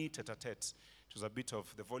a mini tete-a-tete. It was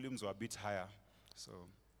the volumes were a bit higher.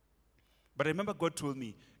 But I remember God told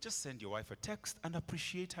me, just send your wife a text and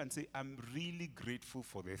appreciate her and say, I'm really grateful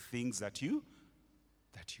for the things that you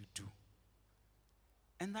do.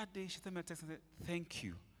 And that day she sent me a text and said, thank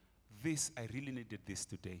you. I really needed this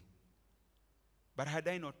today. But had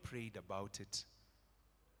I not prayed about it,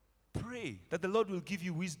 pray that the Lord will give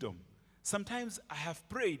you wisdom. Sometimes I have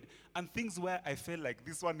prayed and things where I felt like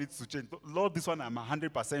this one needs to change. Lord, this one I'm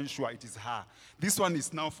 100% sure it is her. This one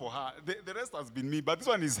is now for her. The rest has been me, but this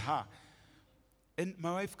one is her. And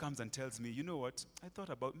my wife comes and tells me, you know what? I thought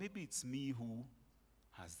about maybe it's me who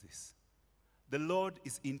has this. The Lord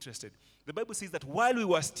is interested. The Bible says that while we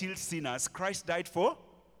were still sinners, Christ died for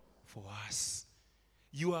us.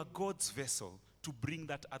 You are God's vessel to bring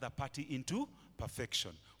that other party into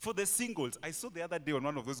perfection. For the singles, I saw the other day on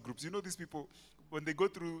one of those groups, these people, when they go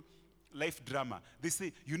through life drama, they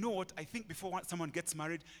say, you know what, I think before someone gets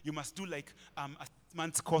married, you must do like a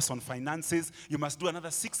 6-month course on finances. You must do another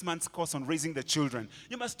 6 months course on raising the children.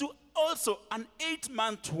 You must do also an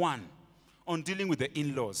 8-month one on dealing with the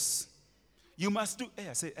in-laws. You must do,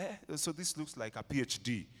 I say, so this looks like a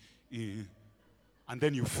PhD. And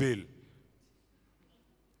then you fail.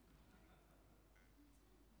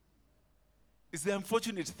 It's the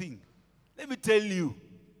unfortunate thing. Let me tell you,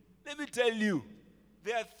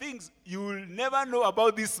 there are things you will never know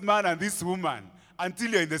about this man and this woman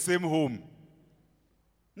until you're in the same home.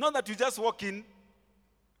 Not that you just walk in,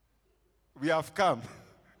 we have come.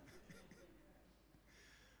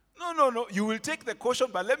 No. You will take the caution,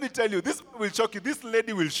 but let me tell you, this will shock you. This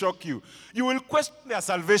lady will shock you. You will question their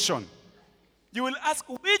salvation. You will ask,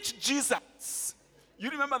 which Jesus? You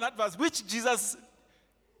remember that verse? Which Jesus?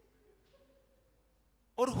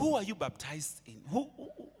 Or who are you baptized in?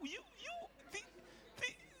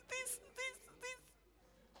 This.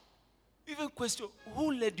 Even question,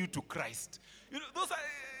 who led you to Christ? Those are,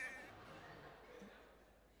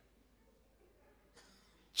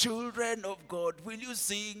 Children of God, will you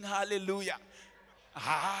sing hallelujah?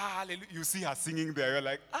 Hallelujah. You see her singing there. You're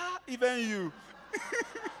like, even you.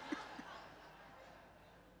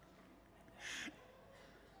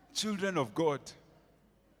 Children of God.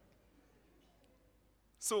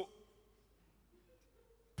 So,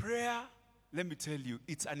 prayer, let me tell you,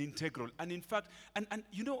 it's an integral. And in fact, and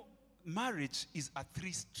you know, marriage is a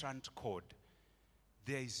 3-strand cord.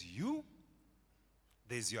 There is you,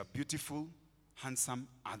 there's your beautiful, handsome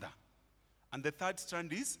other. And the 3rd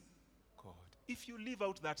strand is God. If you leave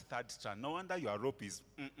out that 3rd strand, no wonder your rope is,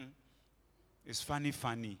 it's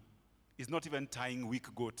funny. It's not even tying weak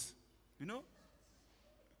goats. You know?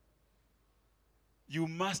 You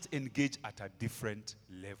must engage at a different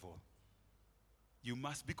level. You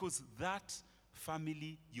must, because that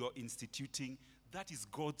family you're instituting, that is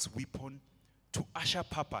God's weapon to usher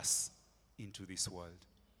purpose into this world.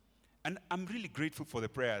 And I'm really grateful for the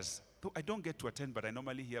prayers. Though I don't get to attend, but I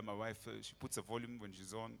normally hear my wife, she puts a volume when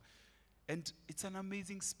she's on. And it's an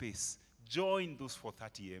amazing space. Join those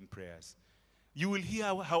 4:30 a.m. prayers. You will hear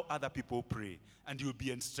how other people pray, and you will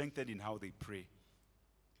be strengthened in how they pray.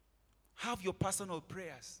 Have your personal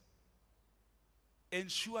prayers.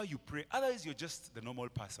 Ensure you pray. Otherwise, you're just the normal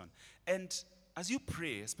person. And as you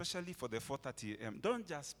pray, especially for the 4:30 a.m., don't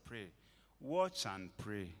just pray. Watch and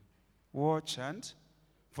pray. Watch and,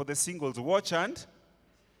 for the singles, watch and.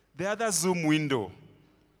 The other Zoom window.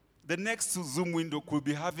 The next Zoom window could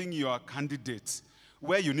be having your candidate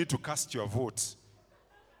where you need to cast your vote.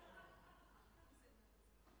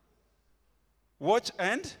 Watch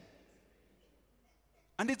and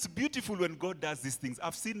it's beautiful when God does these things.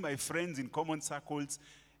 I've seen my friends in common circles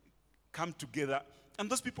come together, and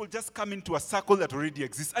those people just come into a circle that already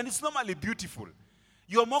exists, and it's normally beautiful.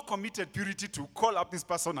 You're more committed, purity, to call up this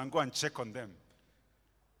person and go and check on them.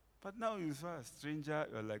 But now you saw a stranger,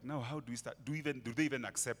 you're like, now how do we start? Do they even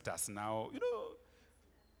accept us now? You know.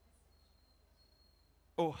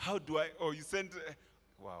 Oh, how do I? Oh, you send.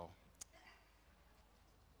 Wow.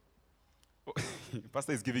 Oh,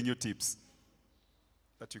 Pastor is giving you tips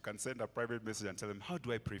that you can send a private message and tell them, how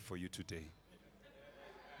do I pray for you today?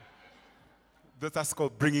 That's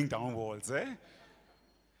called bringing down walls, eh?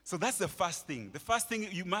 So that's the first thing. The first thing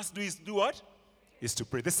you must do is do what? Is to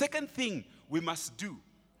pray. The second thing we must do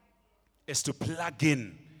is to plug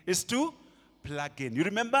in. Is to plug in. You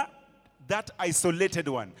remember that isolated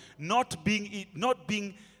one, not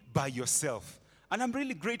being by yourself. And I'm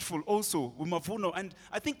really grateful also with Mavuno, and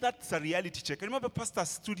I think that's a reality check. I remember Pastor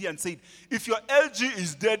stood here and said, if your LG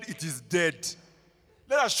is dead, it is dead.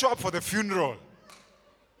 Let us show up for the funeral.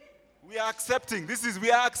 We are accepting.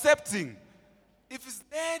 We are accepting. If it's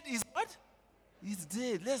dead, is what? It's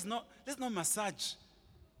dead. Let's not massage.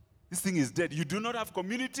 This thing is dead. You do not have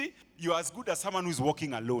community. You are as good as someone who is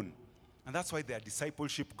walking alone. And that's why there are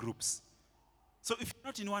discipleship groups. So if you're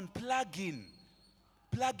not in one, plug in.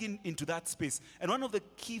 Plug in into that space. And one of the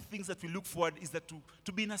key things that we look forward is that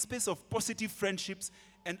to be in a space of positive friendships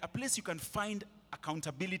and a place you can find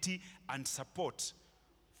accountability and support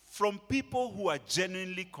from people who are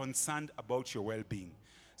genuinely concerned about your well-being.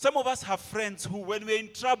 Some of us have friends who, when we're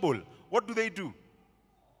in trouble, what do they do?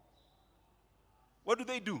 What do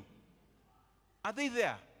they do? Are they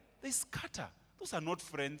there? They scatter. Those are not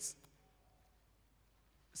friends.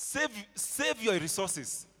 Save your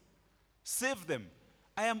resources. Save them.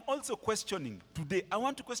 I am also questioning today. I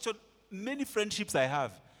want to question many friendships I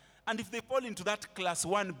have. And if they fall into that class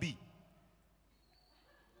 1B,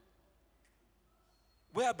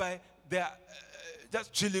 whereby they are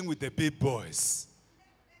just chilling with the big boys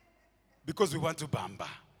because we want to bamba.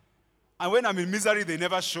 And when I'm in misery, they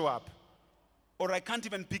never show up. Or I can't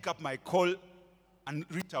even pick up my call and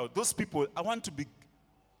reach out. Those people,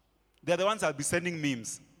 they're the ones I'll be sending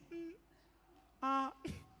memes.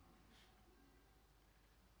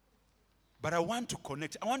 But I want to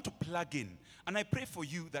connect. I want to plug in. And I pray for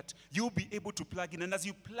you that you'll be able to plug in. And as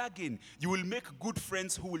you plug in, you will make good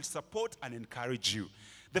friends who will support and encourage you.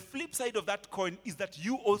 The flip side of that coin is that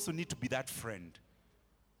you also need to be that friend.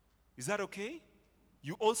 Is that okay?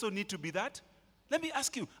 You also need to be that? Let me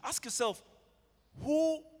ask yourself,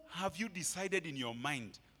 who have you decided in your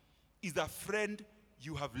mind is a friend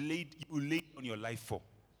you will lay on your life for?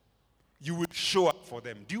 You will show up for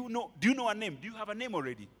them. Do you know a name? Do you have a name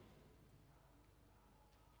already?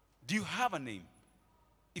 Do you have a name?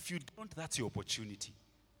 If you don't, that's your opportunity.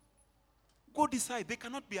 Go decide. They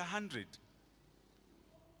cannot be 100.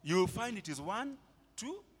 You will find it is 1,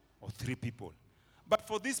 2, or 3 people. But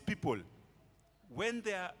for these people, when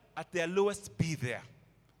they are at their lowest, be there.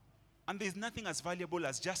 And there's nothing as valuable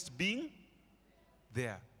as just being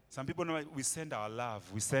there. Some people know we send our love,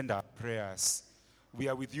 we send our prayers, We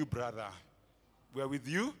are with you, brother. We are with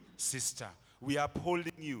you, sister. We are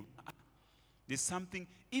upholding you. There's something,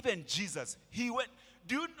 even Jesus, he went.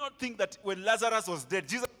 Do you not think that when Lazarus was dead,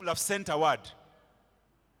 Jesus would have sent a word?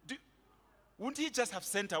 Wouldn't he just have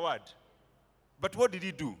sent a word? But what did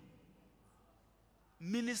he do?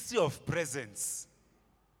 Ministry of presence.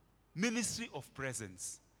 Ministry of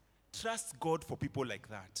presence. Trust God for people like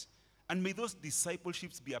that. And may those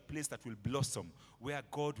discipleships be a place that will blossom, where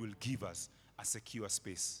God will give us a secure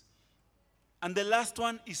space. And the last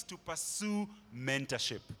one is to pursue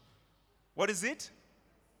mentorship. What is it?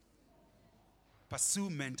 Pursue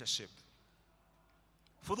mentorship.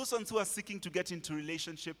 For those ones who are seeking to get into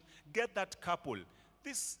relationship, get that couple.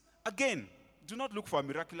 This, again, do not look for a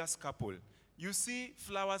miraculous couple. You see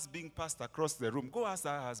flowers being passed across the room. Go ask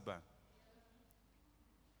her husband.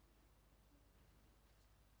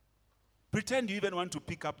 Pretend you even want to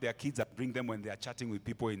pick up their kids and bring them when they are chatting with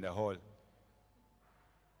people in the hall.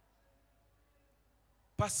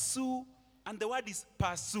 Pursue, and the word is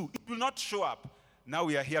pursue. It will not show up. Now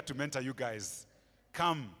we are here to mentor you guys.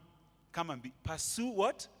 Come and pursue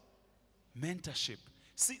what? Mentorship.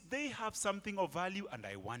 See, they have something of value and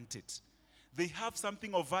I want it. They have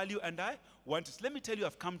something of value and I want it. Let me tell you,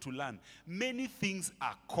 I've come to learn. Many things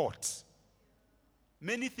are caught.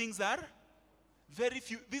 Many things are very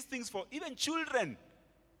few. These things for even children.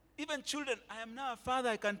 Even children. I am now a father,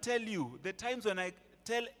 I can tell you. The times when I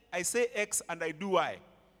say X and I do Y.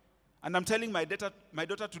 And I'm telling my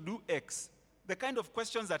daughter to do X. The kind of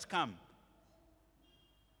questions that come.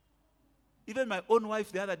 Even my own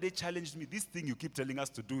wife the other day challenged me. This thing you keep telling us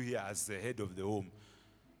to do here as the head of the home.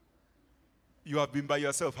 You have been by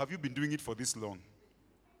yourself. Have you been doing it for this long?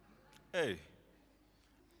 Hey,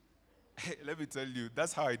 let me tell you,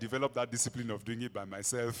 that's how I developed that discipline of doing it by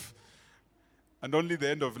myself. And only the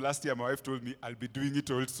end of last year, my wife told me, I'll be doing it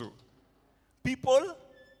also. People,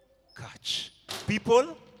 catch.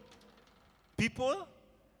 People,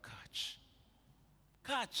 catch.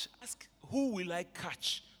 Catch. Ask, who will I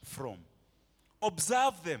catch from?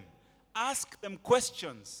 Observe them. Ask them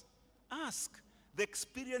questions. Ask the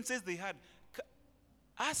experiences they had.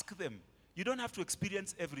 Ask them. You don't have to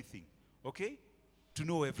experience everything, okay? To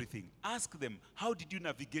know everything. Ask them, how did you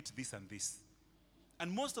navigate this and this?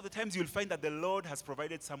 And most of the times you'll find that the Lord has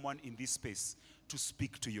provided someone in this space to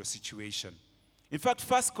speak to your situation. In fact,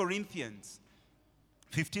 1 Corinthians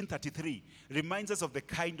 15:33 reminds us of the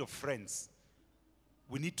kind of friends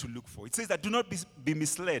we need to look for. It says that do not be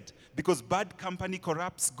misled, because bad company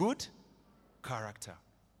corrupts good character.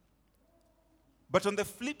 But on the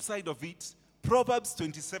flip side of it, Proverbs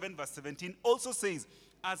 27 verse 17 also says,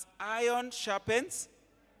 as iron sharpens,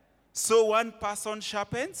 so one person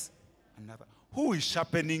sharpens another. Who is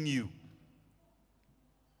sharpening you?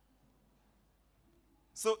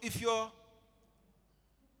 So if you're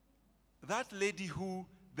that lady who,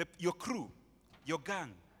 your crew, your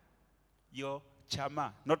gang, your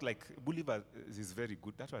chama, not like Bolivar is very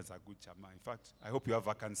good. That was a good chama. In fact, I hope you have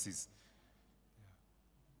vacancies.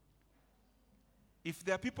 If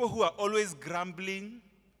there are people who are always grumbling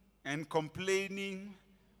and complaining,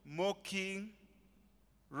 mocking,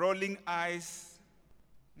 rolling eyes,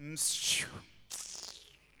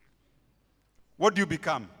 what do you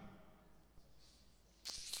become?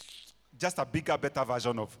 Just a bigger, better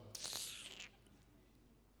version of.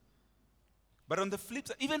 But on the flip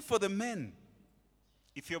side, even for the men,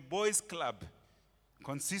 if your boys' club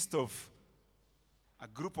consists of a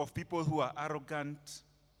group of people who are arrogant,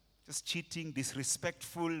 just cheating,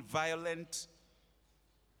 disrespectful, violent,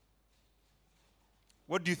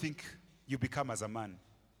 what do you think you become as a man?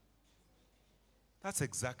 That's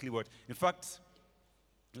exactly what. In fact,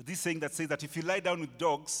 this saying that says that if you lie down with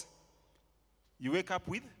dogs, you wake up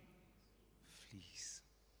with fleas.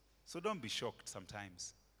 So don't be shocked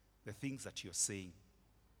sometimes, the things that you're saying.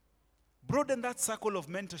 Broaden that circle of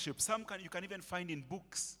mentorship. You can even find in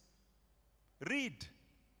books. Read.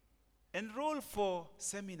 Enroll for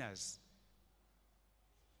seminars.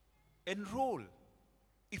 Enroll.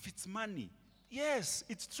 If it's money. Yes,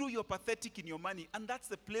 it's true you're pathetic in your money, and that's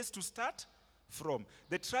the place to start from.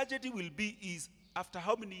 The tragedy will be is after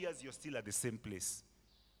how many years you're still at the same place.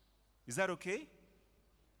 Is that okay?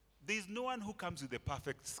 There is no one who comes with a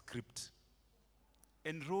perfect script.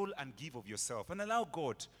 Enroll and give of yourself and allow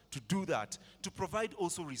God to do that, to provide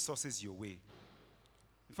also resources your way.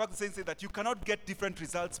 In fact, the saying says that you cannot get different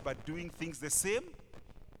results by doing things the same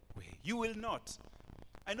way. You will not.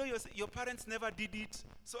 I know your parents never did it,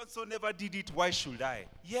 so-and-so never did it, why should I?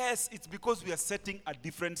 Yes, it's because we are setting a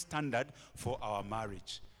different standard for our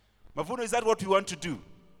marriage. Mavuno, is that what we want to do?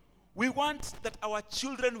 We want that our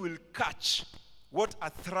children will catch what a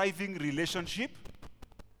thriving relationship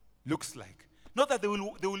looks like. Not that they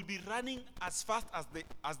will be running as fast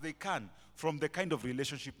as they can from the kind of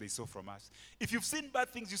relationship they saw from us. If you've seen bad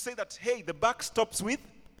things, you say that, hey, the buck stops with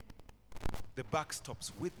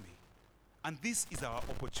me. And this is our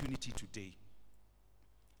opportunity today.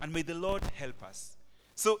 And may the Lord help us.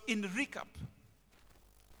 So in recap,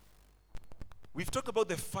 we've talked about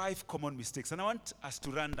the 5 common mistakes, and I want us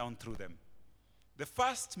to run down through them. The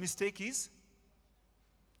first mistake is,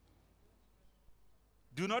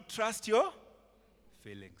 do not trust your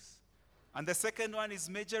feelings. And the second one is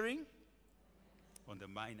majoring on the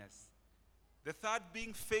minors. The third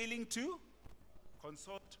being failing to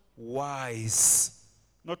consult wise,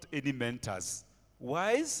 not any mentors,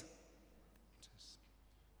 wise.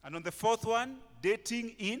 And on the fourth one,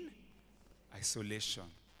 dating in isolation.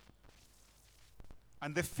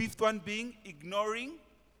 And the fifth one being ignoring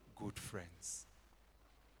good friends.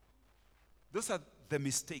 Those are the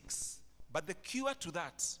mistakes. But the cure to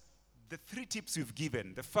that, the 3 tips we've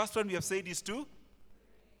given. The first one we have said is to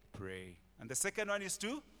pray. And the second one is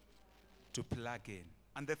to plug in.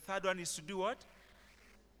 And the third one is to do what?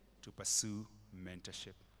 To pursue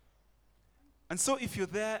mentorship. And so if you're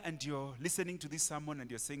there and you're listening to this sermon and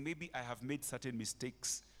you're saying, maybe I have made certain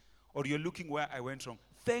mistakes, or you're looking where I went wrong,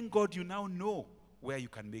 thank God you now know where you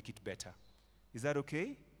can make it better. Is that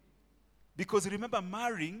okay? Because remember,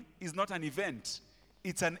 marrying is not an event.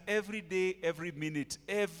 It's an every day, every minute,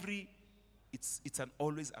 it's an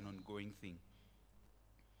always an ongoing thing.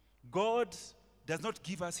 God does not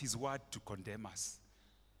give us his word to condemn us.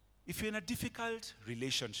 If you're in a difficult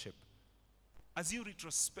relationship, as you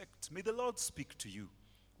retrospect, may the Lord speak to you.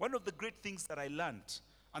 One of the great things that I learned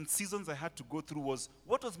and seasons I had to go through was,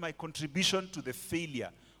 what was my contribution to the failure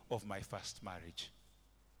of my first marriage?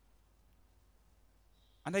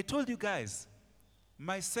 And I told you guys,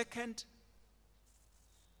 my second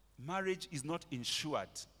marriage is not insured,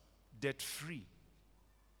 debt-free,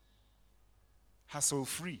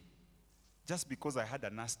 hassle-free, just because I had a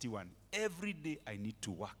nasty one. Every day I need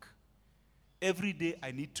to work. Every day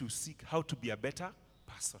I need to seek how to be a better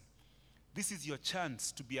person. This is your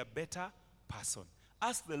chance to be a better person.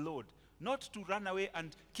 Ask the Lord not to run away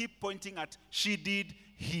and keep pointing at she did,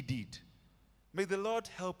 he did. May the Lord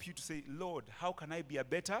help you to say, Lord, how can I be a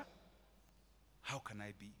better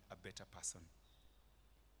person?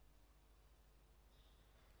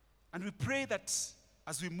 And we pray that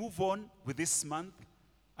as we move on with this month,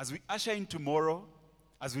 as we usher in tomorrow,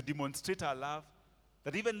 as we demonstrate our love,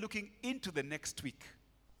 that even looking into the next week,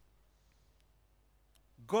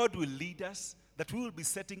 God will lead us, that we will be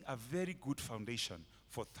setting a very good foundation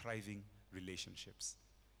for thriving relationships.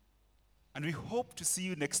 And we hope to see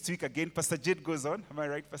you next week again. Pastor Jade goes on. Am I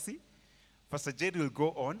right, Pastor? Pastor Jade will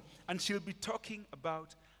go on, and she'll be talking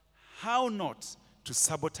about how not to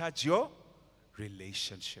sabotage your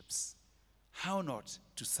relationships. How not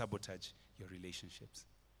to sabotage your relationships.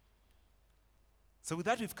 So with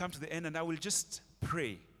that, we've come to the end, and I will just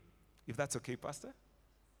pray. If that's okay, Pastor?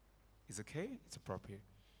 Is okay? It's appropriate.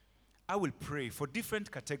 I will pray for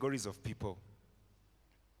different categories of people.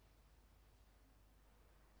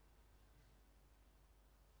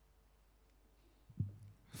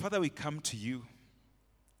 Father, we come to you,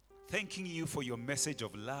 thanking you for your message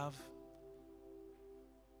of love.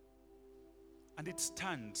 And it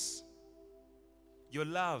stands. Your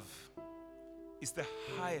love is the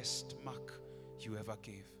highest mark you ever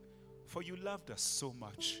gave. For you loved us so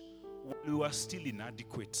much while we were still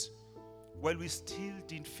inadequate, while we still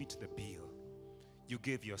didn't fit the bill. You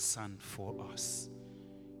gave your son for us.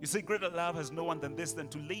 You say, greater love has no one than this, than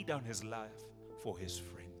to lay down his life for his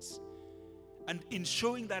friends. And in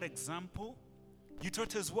showing that example, you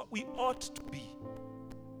taught us what we ought to be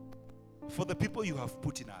for the people you have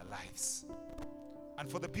put in our lives and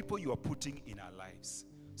for the people you are putting in our lives.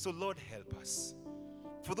 So Lord, help us.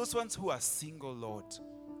 For those ones who are single, Lord,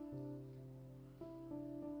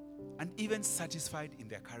 and even satisfied in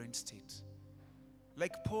their current state,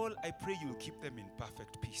 like Paul, I pray you'll keep them in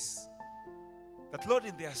perfect peace. That, Lord,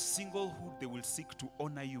 in their singlehood, they will seek to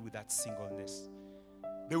honor you with that singleness.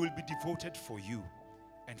 They will be devoted for you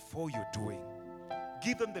and for your doing.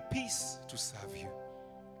 Give them the peace to serve you.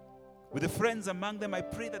 With the friends among them, I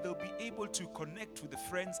pray that they'll be able to connect with the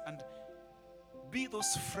friends and be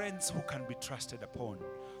those friends who can be trusted upon.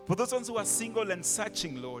 For those ones who are single and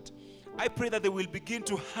searching, Lord, I pray that they will begin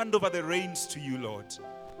to hand over the reins to you, Lord,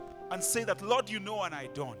 and say that, Lord, you know and I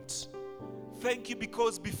don't. Thank you,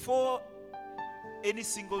 because before any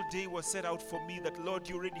single day was set out for me, that, Lord,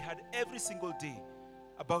 you already had every single day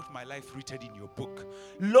about my life written in your book.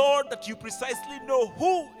 Lord, that you precisely know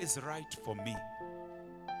who is right for me.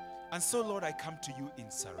 And so, Lord, I come to you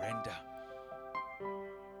in surrender.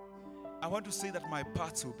 I want to say that my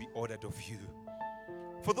paths will be ordered of you.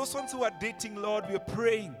 For those ones who are dating, Lord, we are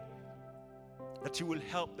praying that you will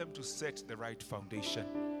help them to set the right foundation.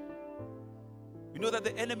 We know that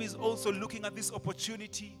the enemy is also looking at this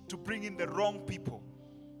opportunity to bring in the wrong people.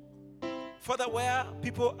 Father, where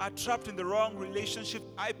people are trapped in the wrong relationship,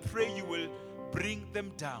 I pray you will bring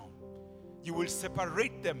them down. You will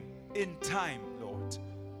separate them in time, Lord,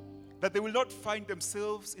 that they will not find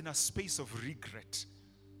themselves in a space of regret.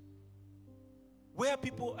 Where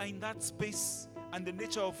people are in that space and the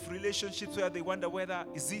nature of relationships where they wonder whether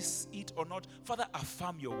is this it or not, Father,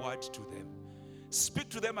 affirm your word to them. Speak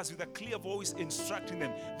to them as with a clear voice, instructing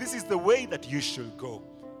them, this is the way that you should go.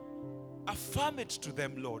 Affirm it to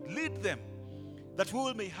them, Lord. Lead them, that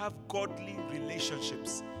we may have godly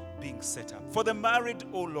relationships being set up. For the married,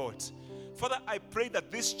 oh Lord, Father, I pray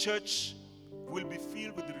that this church will be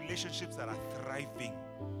filled with the relationships that are thriving.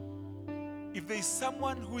 If there is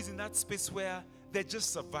someone who is in that space where they're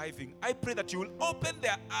just surviving, I pray that you will open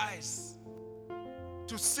their eyes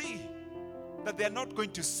to see that they're not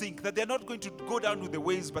going to sink, that they're not going to go down with the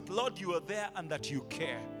waves, but Lord, you are there and that you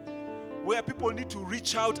care. Where people need to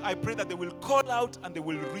reach out, I pray that they will call out and they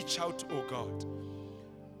will reach out, oh God.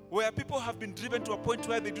 Where people have been driven to a point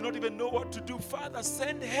where they do not even know what to do, Father,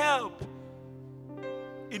 send help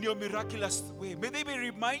in your miraculous way. May they be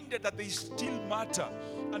reminded that they still matter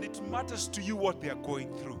and it matters to you what they are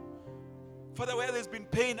going through. Father, where there's been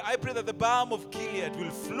pain, I pray that the balm of Gilead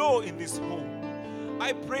will flow in this home.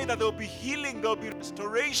 I pray that there will be healing, there will be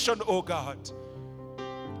restoration, oh God.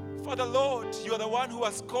 Father, Lord, you are the one who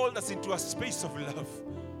has called us into a space of love.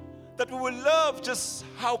 That we will love just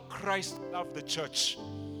how Christ loved the church.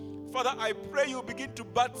 Father, I pray you begin to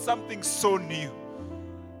birth something so new.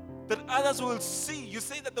 That others will see. You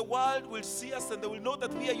say that the world will see us and they will know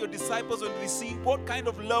that we are your disciples when they see what kind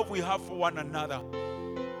of love we have for one another.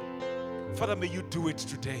 Father, may you do it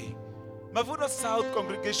today. Mavuno South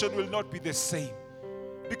congregation will not be the same.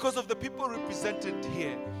 Because of the people represented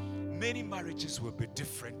here, many marriages will be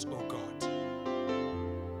different, oh God.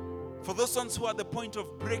 For those ones who are at the point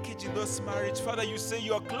of breakage in those marriages, Father, you say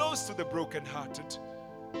you are close to the brokenhearted.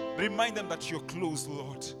 Remind them that you're close,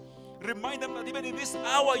 Lord. Remind them that even in this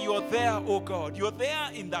hour you are there, oh God. You're there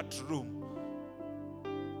in that room.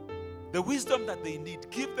 The wisdom that they need,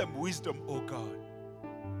 give them wisdom, oh God.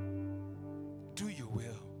 Do your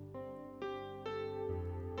will.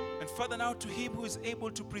 And Father, now to him who is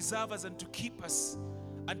able to preserve us and to keep us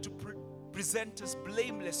and to present us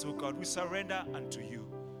blameless, oh God, we surrender unto you.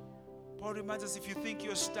 Paul reminds us, if you think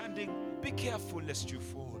you're standing, be careful lest you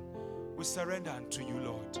fall. We surrender unto you,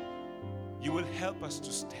 Lord. You will help us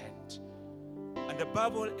to stand. And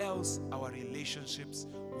above all else, our relationships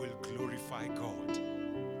will glorify God.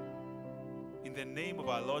 In the name of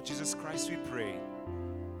our Lord Jesus Christ we pray.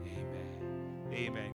 Amen. Amen.